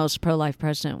the most pro-life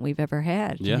president we've ever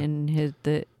had. Yeah. And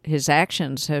his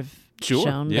actions have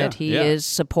shown that he yeah. is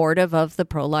supportive of the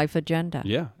pro-life agenda.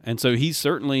 Yeah, and so he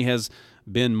certainly has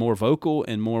been more vocal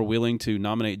and more willing to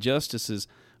nominate justices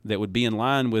that would be in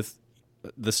line with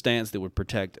the stance that would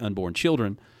protect unborn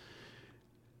children.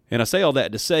 And I say all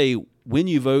that to say, when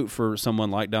you vote for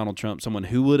someone like Donald Trump, someone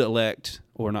who would elect,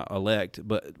 or not elect,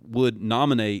 but would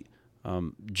nominate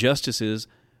justices,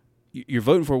 you're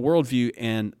voting for a worldview,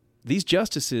 and these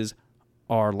justices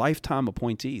are lifetime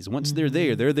appointees. Once they're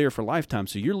there for lifetime.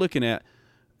 So you're looking at,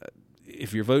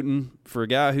 if you're voting for a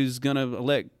guy who's going to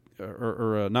elect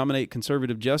or nominate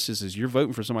conservative justices, you're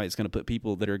voting for somebody that's going to put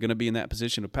people that are going to be in that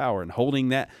position of power and holding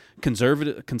that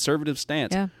conservative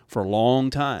stance for a long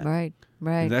time.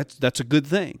 Right. And that's a good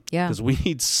thing. Yeah. Because we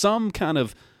need some kind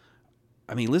of,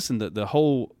 I mean, listen, the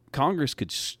whole Congress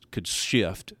could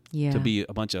shift to be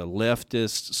a bunch of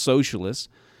leftist socialists.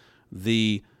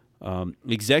 The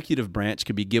executive branch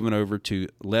could be given over to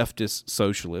leftist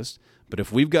socialists. But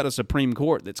if we've got a Supreme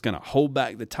Court that's going to hold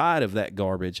back the tide of that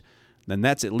garbage, then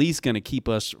that's at least going to keep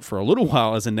us for a little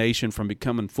while as a nation from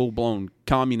becoming full-blown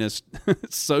communist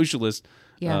socialist,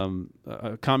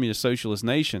 a communist socialist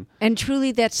nation. And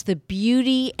truly, that's the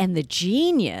beauty and the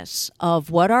genius of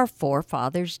what our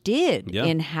forefathers did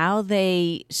in how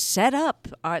they set up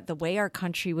the way our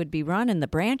country would be run and the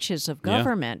branches of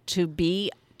government to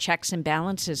be checks and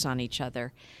balances on each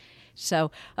other.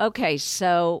 So, okay,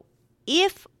 so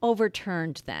if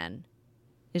overturned then,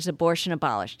 is abortion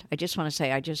abolished? I just want to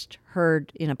say, I just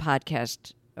heard in a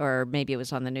podcast, or maybe it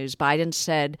was on the news, Biden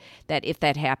said that if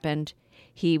that happened,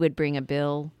 he would bring a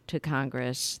bill to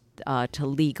Congress to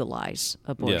legalize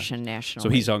abortion nationally. So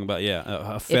he's talking about, a federal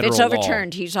law. If it's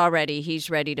overturned, law. He's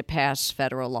ready to pass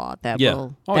federal law that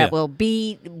will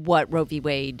be what Roe v.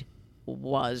 Wade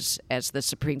was as the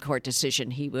Supreme Court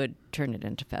decision. He would turn it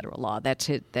into federal law. That's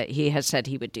it. That he has said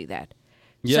he would do that.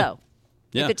 Yeah. So,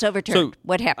 if it's overturned,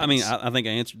 what happens? I mean, I think I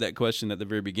answered that question at the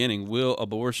very beginning. Will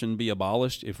abortion be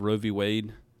abolished if Roe v.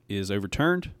 Wade is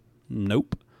overturned?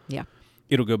 Nope. Yeah.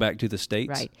 It'll go back to the states.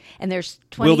 Right. And there's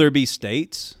Will there be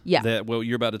states that, well,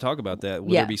 you're about to talk about that.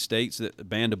 Will there be states that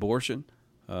banned abortion?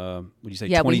 Would you say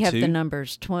 22? Yeah, we have the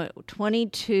numbers.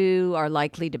 22 are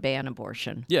likely to ban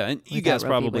abortion. Yeah, and you guys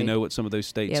probably know what some of those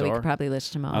states are. Yeah, we could probably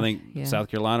list them off. I think South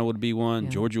Carolina would be one.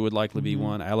 Georgia would likely be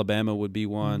one. Alabama would be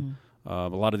one. A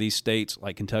lot of these states,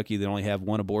 like Kentucky, they only have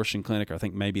one abortion clinic. I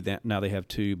think maybe that now they have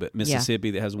two, but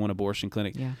Mississippi that has one abortion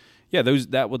clinic.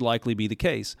 That would likely be the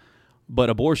case. But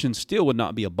abortion still would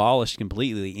not be abolished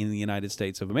completely in the United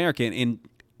States of America. And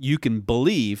you can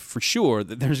believe for sure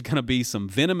that there's going to be some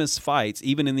venomous fights,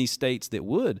 even in these states that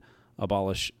would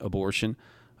abolish abortion.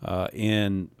 Who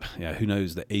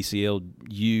knows, the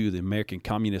ACLU, the American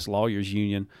Communist Lawyers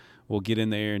Union, will get in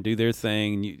there and do their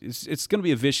thing. It's going to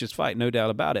be a vicious fight, no doubt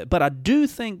about it. But I do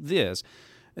think that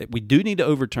we do need to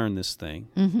overturn this thing.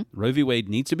 Mm-hmm. Roe v. Wade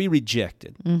needs to be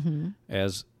rejected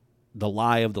as the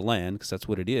lie of the land, because that's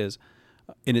what it is.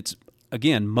 And it's,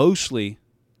 again, mostly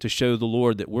to show the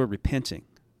Lord that we're repenting.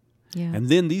 Yeah. And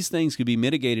then these things could be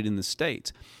mitigated in the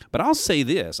states. But I'll say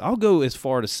this. I'll go as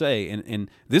far to say, and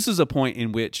this is a point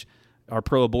in which our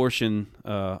pro-abortion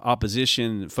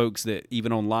opposition, folks that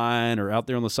even online or out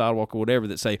there on the sidewalk or whatever,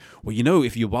 that say, well,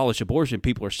 if you abolish abortion,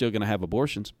 people are still going to have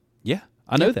abortions. Yeah,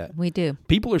 I know that. We do.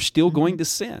 People are still going to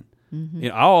sin. Mm-hmm.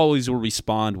 I always will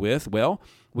respond with, well,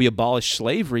 we abolished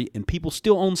slavery and people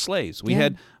still own slaves. We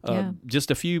had just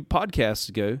a few podcasts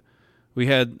ago, we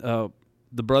had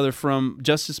the brother from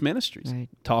Justice Ministries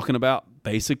talking about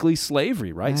basically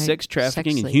slavery, right? Sex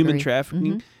trafficking and human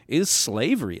trafficking is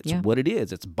slavery. It's what it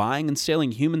is. It's buying and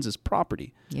selling humans as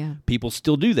property. Yeah. People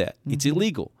still do that. It's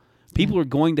illegal. People are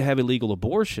going to have illegal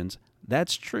abortions.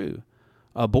 That's true.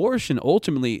 Abortion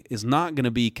ultimately is not going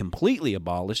to be completely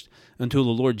abolished until the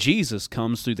Lord Jesus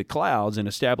comes through the clouds and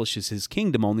establishes his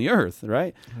kingdom on the earth,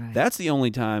 right? That's the only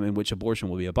time in which abortion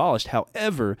will be abolished.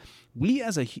 However, we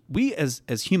as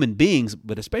human beings,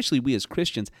 but especially we as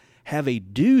Christians, have a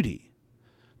duty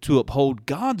to uphold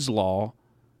God's law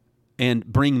and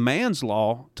bring man's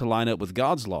law to line up with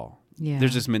God's law. Yeah.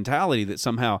 There's this mentality that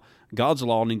somehow God's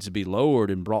law needs to be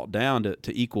lowered and brought down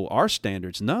to equal our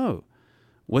standards. No.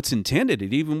 What's intended,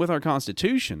 even with our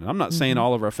Constitution, and I'm not saying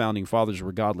all of our founding fathers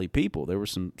were godly people. There were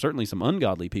certainly some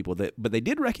ungodly people, but they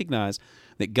did recognize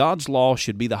that God's law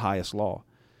should be the highest law.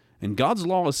 And God's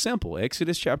law is simple.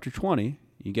 Exodus chapter 20,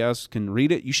 you guys can read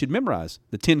it. You should memorize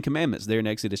the 10 commandments there in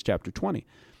Exodus chapter 20.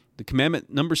 The commandment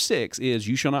number 6 is,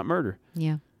 you shall not murder.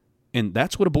 Yeah. And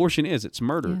that's what abortion is. It's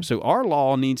murder. Yeah. So our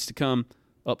law needs to come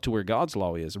up to where God's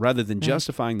law is. Rather than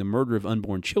justifying the murder of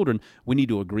unborn children, we need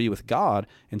to agree with God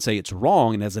and say it's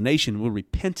wrong, and as a nation, we're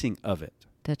repenting of it.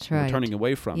 That's right. We're turning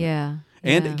away from it. Yeah.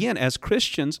 And again, as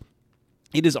Christians,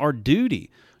 it is our duty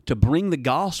to bring the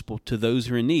gospel to those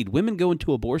who are in need. Women go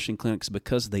into abortion clinics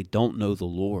because they don't know the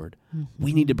Lord.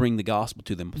 We need to bring the gospel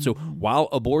to them. So while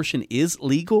abortion is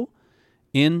legal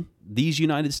in these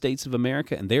United States of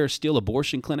America, and there are still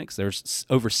abortion clinics, there's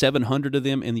over 700 of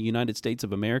them in the United States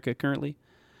of America currently,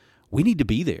 we need to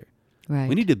be there. Right.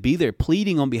 We need to be there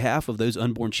pleading on behalf of those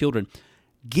unborn children,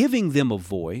 giving them a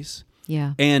voice,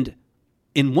 and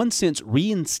in one sense,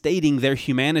 reinstating their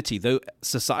humanity. Though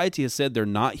society has said they're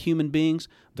not human beings,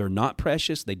 they're not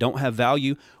precious, they don't have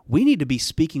value, we need to be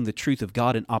speaking the truth of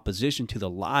God in opposition to the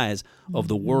lies of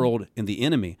the world and the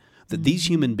enemy, that these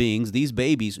human beings, these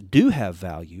babies, do have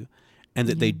value, and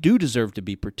that they do deserve to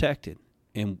be protected.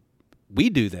 And we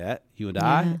do that, you and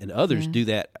I and others do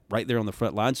that right there on the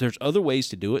front lines. There's other ways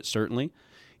to do it, certainly,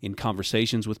 in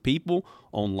conversations with people,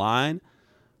 online.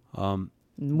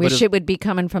 Wish it would be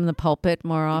coming from the pulpit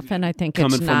more often. I think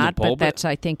it's not, but that's,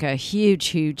 I think, a huge,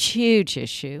 huge, huge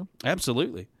issue.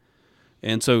 Absolutely.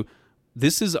 And so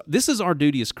this is our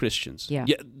duty as Christians. Yeah.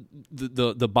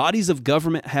 The bodies of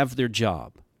government have their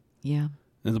job. Yeah.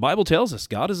 And the Bible tells us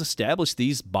God has established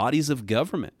these bodies of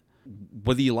government,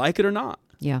 whether you like it or not.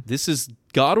 Yeah. This is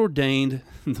God ordained,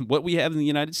 what we have in the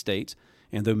United States,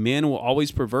 and though men will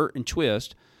always pervert and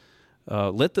twist,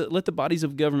 let the bodies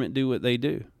of government do what they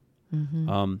do.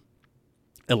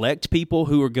 Elect people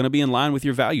who are going to be in line with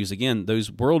your values. Again,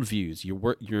 those worldviews.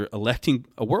 You're electing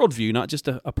a worldview, not just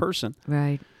a person.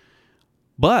 Right.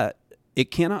 But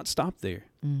it cannot stop there.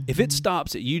 If it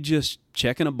stops at you just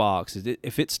checking a box,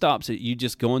 if it stops at you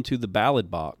just going to the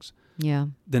ballot box,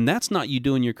 then that's not you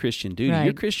doing your Christian duty. Right.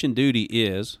 Your Christian duty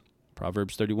is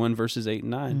Proverbs 31, verses 8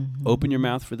 and 9. Open your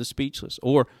mouth for the speechless.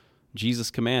 Or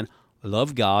Jesus' command,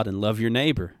 love God and love your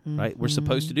neighbor, right? We're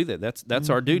supposed to do that. That's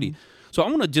our duty. So I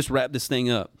want to just wrap this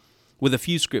thing up with a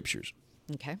few scriptures.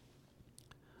 Okay.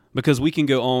 Because we can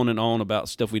go on and on about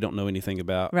stuff we don't know anything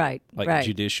about. Right. Like right.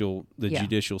 the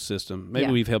judicial system. Maybe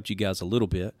Yeah. we've helped you guys a little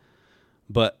bit.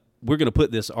 But we're going to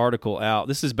put this article out.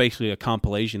 This is basically a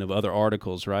compilation of other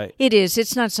articles, right? It is.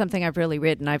 It's not something I've really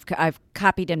written. I've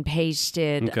copied and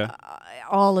pasted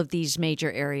all of these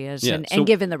major areas and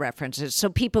given the references so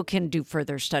people can do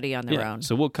further study on their own.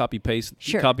 So we'll copy and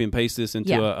paste this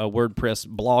into a WordPress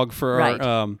blog for our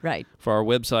for our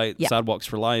website,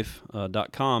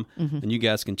 sidewalksforlife.com, and you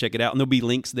guys can check it out. And there'll be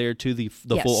links there to the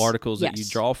full articles that you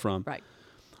draw from. Right.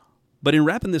 But in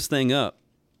wrapping this thing up,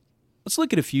 let's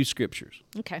look at a few scriptures.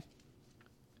 Okay.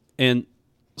 And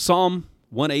Psalm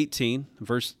 118,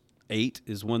 verse 8,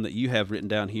 is one that you have written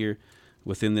down here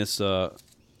within this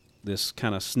this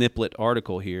kind of snippet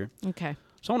article here. Okay.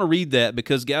 So I want to read that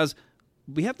because, guys,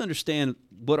 we have to understand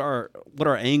what our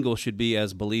angle should be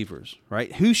as believers,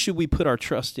 right? Who should we put our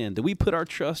trust in? Do we put our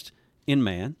trust in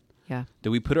man? Yeah.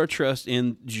 Do we put our trust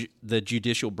in the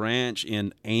judicial branch,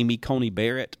 in Amy Coney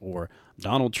Barrett or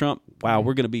Donald Trump? Wow,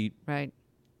 we're going to be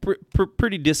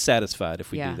pretty dissatisfied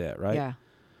if we do that, right? Yeah.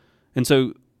 And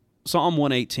so Psalm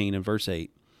 118 and verse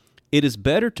 8, it is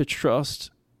better to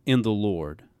trust in the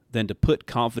Lord than to put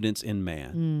confidence in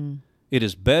man. It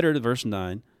is better, verse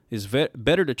 9, it is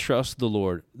better to trust the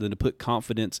Lord than to put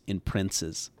confidence in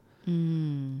princes.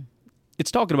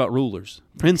 It's talking about rulers.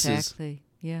 Princes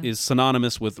is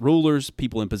synonymous with rulers,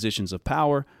 people in positions of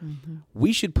power.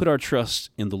 We should put our trust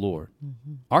in the Lord.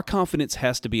 Our confidence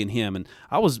has to be in Him. And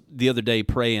I was the other day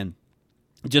praying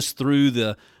just through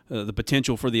the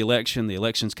potential for the election. The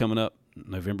election's coming up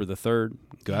November the 3rd.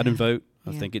 Go out and vote.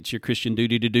 I think it's your Christian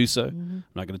duty to do so. I'm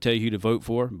not going to tell you who to vote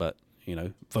for, but,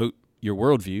 vote your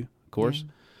worldview, of course.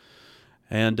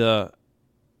 And I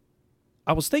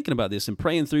was thinking about this and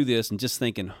praying through this and just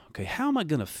thinking, okay, how am I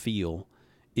going to feel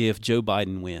if Joe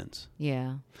Biden wins?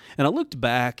 Yeah. And I looked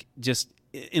back just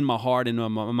in my heart and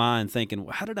in my mind thinking,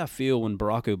 how did I feel when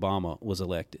Barack Obama was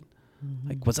elected?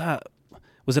 Like, was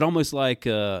it almost like,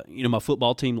 my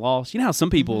football team lost? You know how some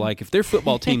people, like, if their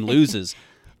football team loses,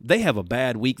 they have a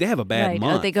bad week. They have a bad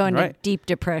month. Oh, they go into deep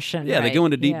depression. Yeah, they go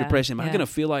into deep depression. Am I going to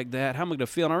feel like that? How am I going to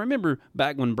feel? And I remember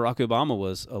back when Barack Obama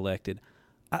was elected,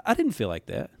 I didn't feel like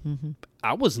that.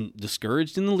 I wasn't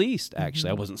discouraged in the least,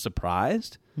 actually. I wasn't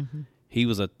surprised. He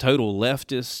was a total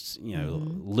leftist,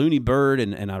 loony bird,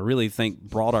 and I really think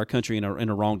brought our country in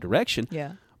a wrong direction.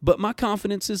 Yeah. But my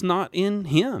confidence is not in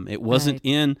him. It wasn't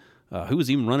in who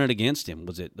was even running against him.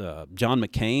 Was it John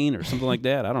McCain or something like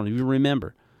that? I don't even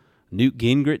remember. Newt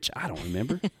Gingrich. I don't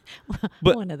remember.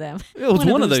 But one of them. It was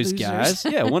one of those losers. guys.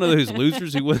 Yeah, one of those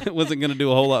losers who wasn't going to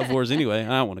do a whole lot for us anyway.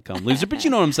 I don't want to call them loser, but you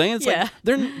know what I'm saying? It's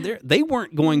like they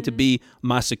weren't going to be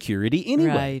my security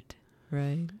anyway.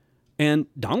 Right. And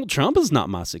Donald Trump is not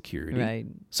my security. Right.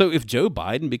 So if Joe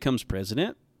Biden becomes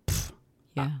president,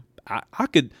 I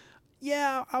could,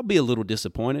 I'll be a little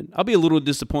disappointed. I'll be a little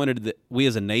disappointed that we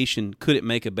as a nation couldn't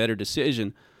make a better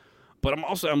decision. But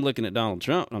I'm looking at Donald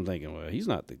Trump, and I'm thinking, well, he's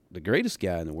not the greatest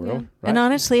guy in the world. Right? And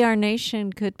honestly, our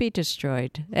nation could be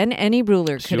destroyed. And any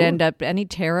ruler could end up, any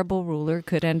terrible ruler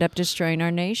could end up destroying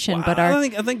our nation. Well, but I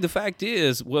think the fact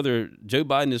is, whether Joe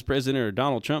Biden is president or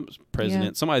Donald Trump's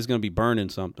president, somebody's going to be burning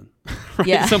something. Right?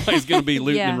 Yeah. Somebody's going to be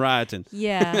looting and rioting.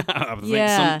 Yeah.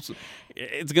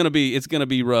 It's going to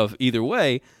be rough either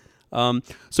way.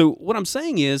 So what I'm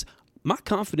saying is, my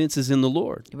confidence is in the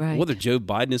Lord. Right. Whether Joe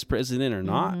Biden is president or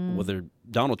not, whether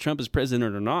Donald Trump is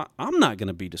president or not, I'm not going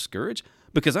to be discouraged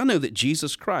because I know that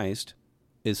Jesus Christ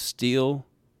is still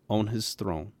on his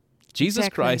throne. Jesus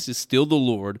Christ is still the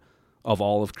Lord of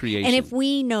all of creation. And if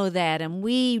we know that and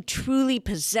we truly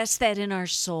possess that in our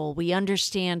soul, we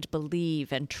understand,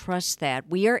 believe, and trust that,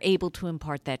 we are able to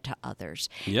impart that to others.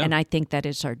 Yeah. And I think that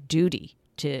is our duty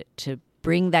to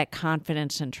bring that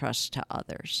confidence and trust to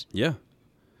others. Yeah.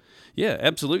 Yeah,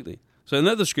 absolutely. So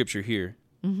another scripture here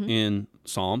in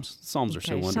Psalms. Psalms are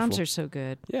so wonderful. Psalms are so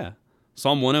good. Yeah.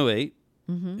 Psalm 108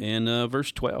 and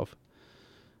verse 12.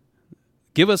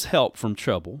 Give us help from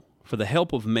trouble, for the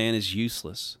help of man is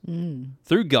useless.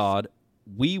 Through God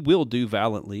we will do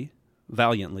valiantly,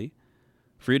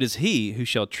 for it is he who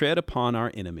shall tread upon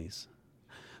our enemies.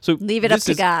 So leave it up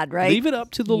to God, right? Leave it up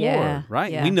to the Lord,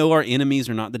 right? Yeah. We know our enemies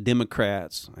are not the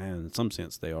Democrats, and in some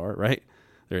sense they are, right?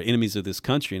 They're enemies of this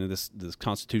country and of this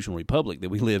constitutional republic that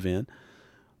we live in.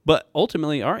 But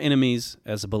ultimately, our enemies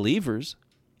as believers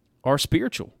are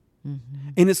spiritual.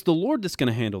 And it's the Lord that's going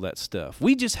to handle that stuff.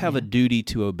 We just have a duty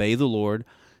to obey the Lord,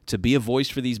 to be a voice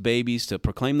for these babies, to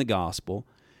proclaim the gospel,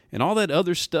 and all that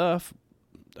other stuff,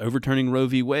 overturning Roe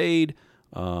v. Wade,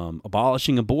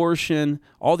 abolishing abortion,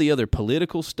 all the other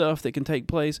political stuff that can take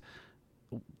place.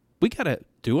 We got to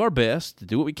do our best to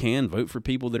do what we can, vote for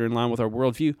people that are in line with our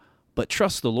worldview, but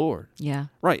trust the Lord. Yeah.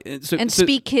 Right. So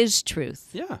speak his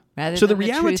truth. Yeah. Rather so than the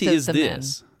reality truth is of the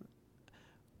this.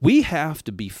 We have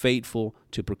to be faithful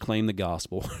to proclaim the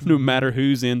gospel, no matter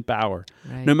who's in power,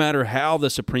 no matter how the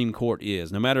Supreme Court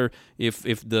is, no matter if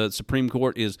the Supreme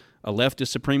Court is a leftist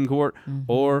Supreme Court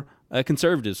or a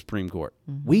conservative Supreme Court.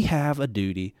 We have a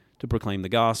duty to proclaim the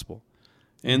gospel.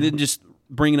 And then just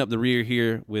bringing up the rear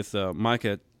here with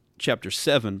Micah chapter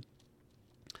 7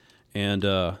 and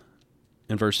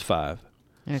verse 5.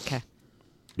 Okay.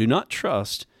 Do not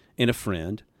trust in a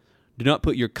friend. Do not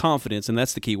put your confidence, and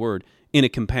that's the key word, in a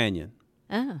companion.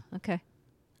 Ah, okay.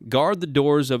 Guard the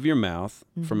doors of your mouth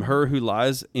from her who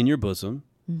lies in your bosom.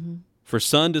 For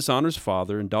son dishonors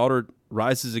father, and daughter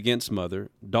rises against mother,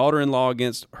 daughter-in-law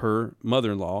against her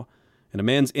mother-in-law, and a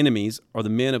man's enemies are the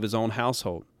men of his own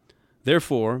household.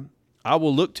 Therefore, I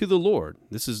will look to the Lord.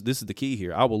 This is the key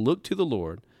here. I will look to the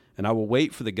Lord, and I will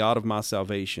wait for the God of my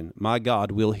salvation. My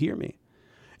God will hear me.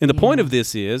 And the point of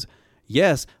this is,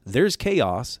 yes, there's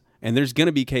chaos, and there's going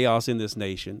to be chaos in this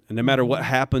nation. And no matter what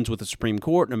happens with the Supreme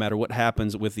Court, no matter what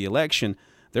happens with the election,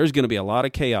 there's going to be a lot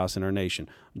of chaos in our nation.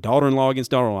 Daughter-in-law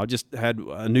against daughter-in-law. I just had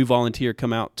a new volunteer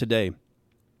come out today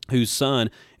whose son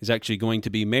is actually going to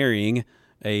be marrying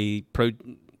a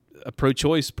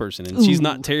pro-choice person, and she's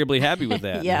not terribly happy with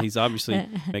that. Yeah. He's obviously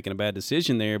making a bad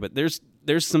decision there, but there's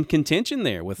some contention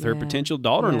there with her potential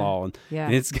daughter-in-law, and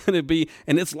it's going to be,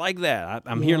 and it's like that.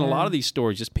 I'm hearing a lot of these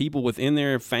stories, just people within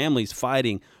their families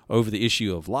fighting over the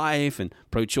issue of life and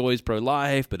pro-choice,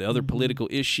 pro-life, but other political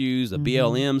issues, the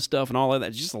BLM stuff, and all of that.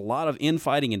 It's just a lot of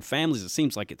infighting in families. It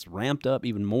seems like it's ramped up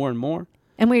even more and more.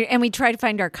 And we try to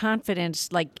find our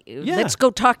confidence, like, let's go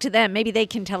talk to them. Maybe they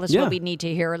can tell us what we need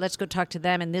to hear, or let's go talk to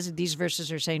them. And these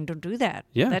verses are saying, don't do that.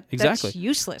 Yeah, exactly. That's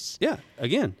useless. Yeah,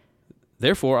 again,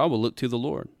 therefore I will look to the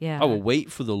Lord. Yeah. I will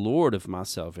wait for the Lord of my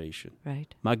salvation.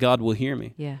 Right. My God will hear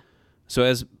me. Yeah. So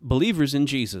as believers in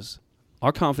Jesus,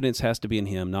 our confidence has to be in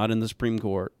Him, not in the Supreme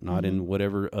Court, not in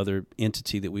whatever other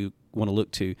entity that we want to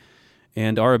look to.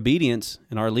 And our obedience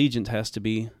and our allegiance has to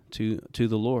be to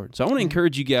the Lord. So I want to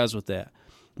encourage you guys with that.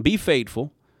 Be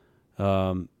faithful.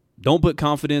 Don't put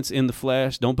confidence in the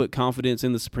flesh. Don't put confidence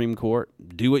in the Supreme Court.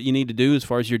 Do what you need to do as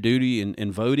far as your duty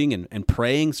in voting and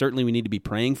praying. Certainly we need to be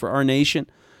praying for our nation.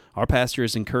 Our pastor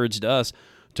has encouraged us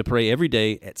to pray every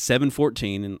day at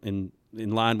 7:14 in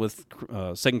in line with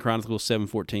 2 Chronicles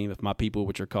 7:14, if my people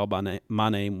which are called by my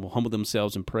name will humble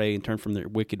themselves and pray and turn from their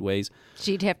wicked ways.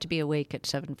 So you'd have to be awake at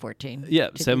 7:14. Yeah,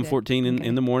 7:14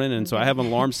 in the morning, and so I have an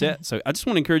alarm set. So I just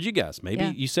want to encourage you guys. Maybe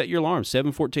you set your alarm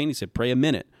 7:14. He said, pray a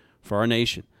minute for our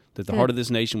nation, that the heart of this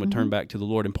nation would turn back to the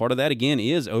Lord. And part of that, again,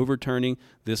 is overturning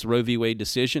this Roe v. Wade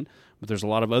decision. But there's a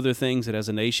lot of other things that as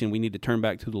a nation we need to turn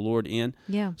back to the Lord in.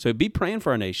 Yeah. So be praying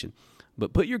for our nation.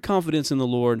 But put your confidence in the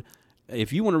Lord.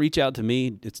 If you want to reach out to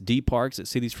me, it's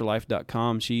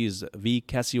dparks@citiesforlife.com. She is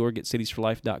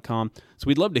vcassiorg@citiesforlife.com. So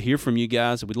we'd love to hear from you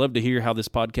guys. We'd love to hear how this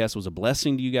podcast was a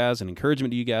blessing to you guys, an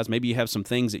encouragement to you guys. Maybe you have some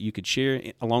things that you could share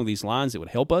along these lines that would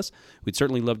help us. We'd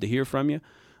certainly love to hear from you.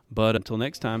 But until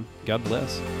next time, God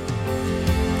bless.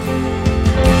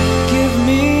 Give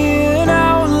me an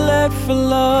outlet for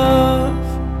love.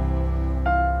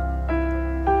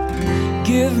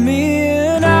 Give me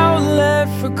an outlet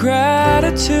for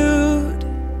gratitude.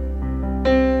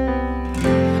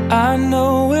 I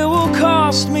know it will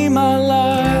cost me my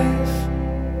life,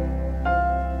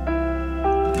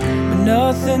 but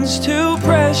nothing's too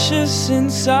precious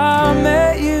since I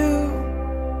met you.